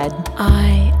Aruba Red.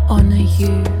 I honor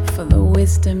you for the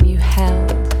wisdom you held,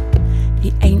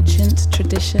 the ancient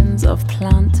traditions of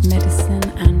plant medicine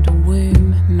and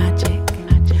womb magic.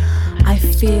 I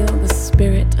feel the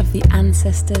spirit of the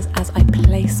ancestors as I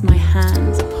place my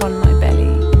hands upon my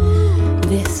belly.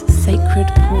 This sacred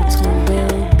portal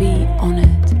will be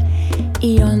honored.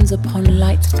 Eons upon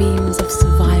light beams of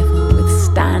survival,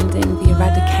 withstanding the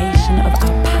eradication of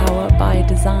our power by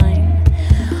design.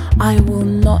 I will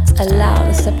not allow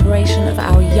the separation of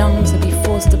our young to be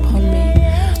forced upon me.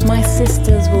 My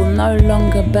sisters will no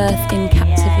longer birth in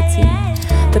captivity.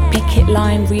 The picket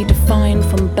line redefined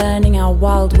from burning our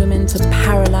wild women to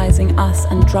paralyzing us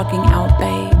and drugging our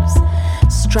babes.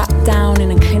 Strapped down in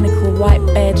a clinical white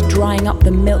bed, drying up the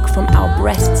milk from our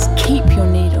breasts. Keep your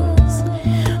needles.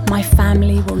 My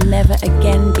family will never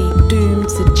again be doomed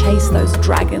to chase those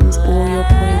dragons or your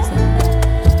poison.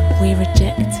 We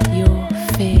reject your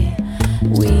fear.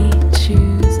 We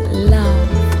choose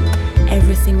love.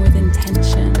 Everything with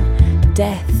intention.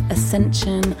 Death,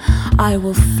 ascension. I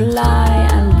will fly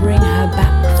and bring her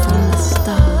back from the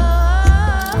stars.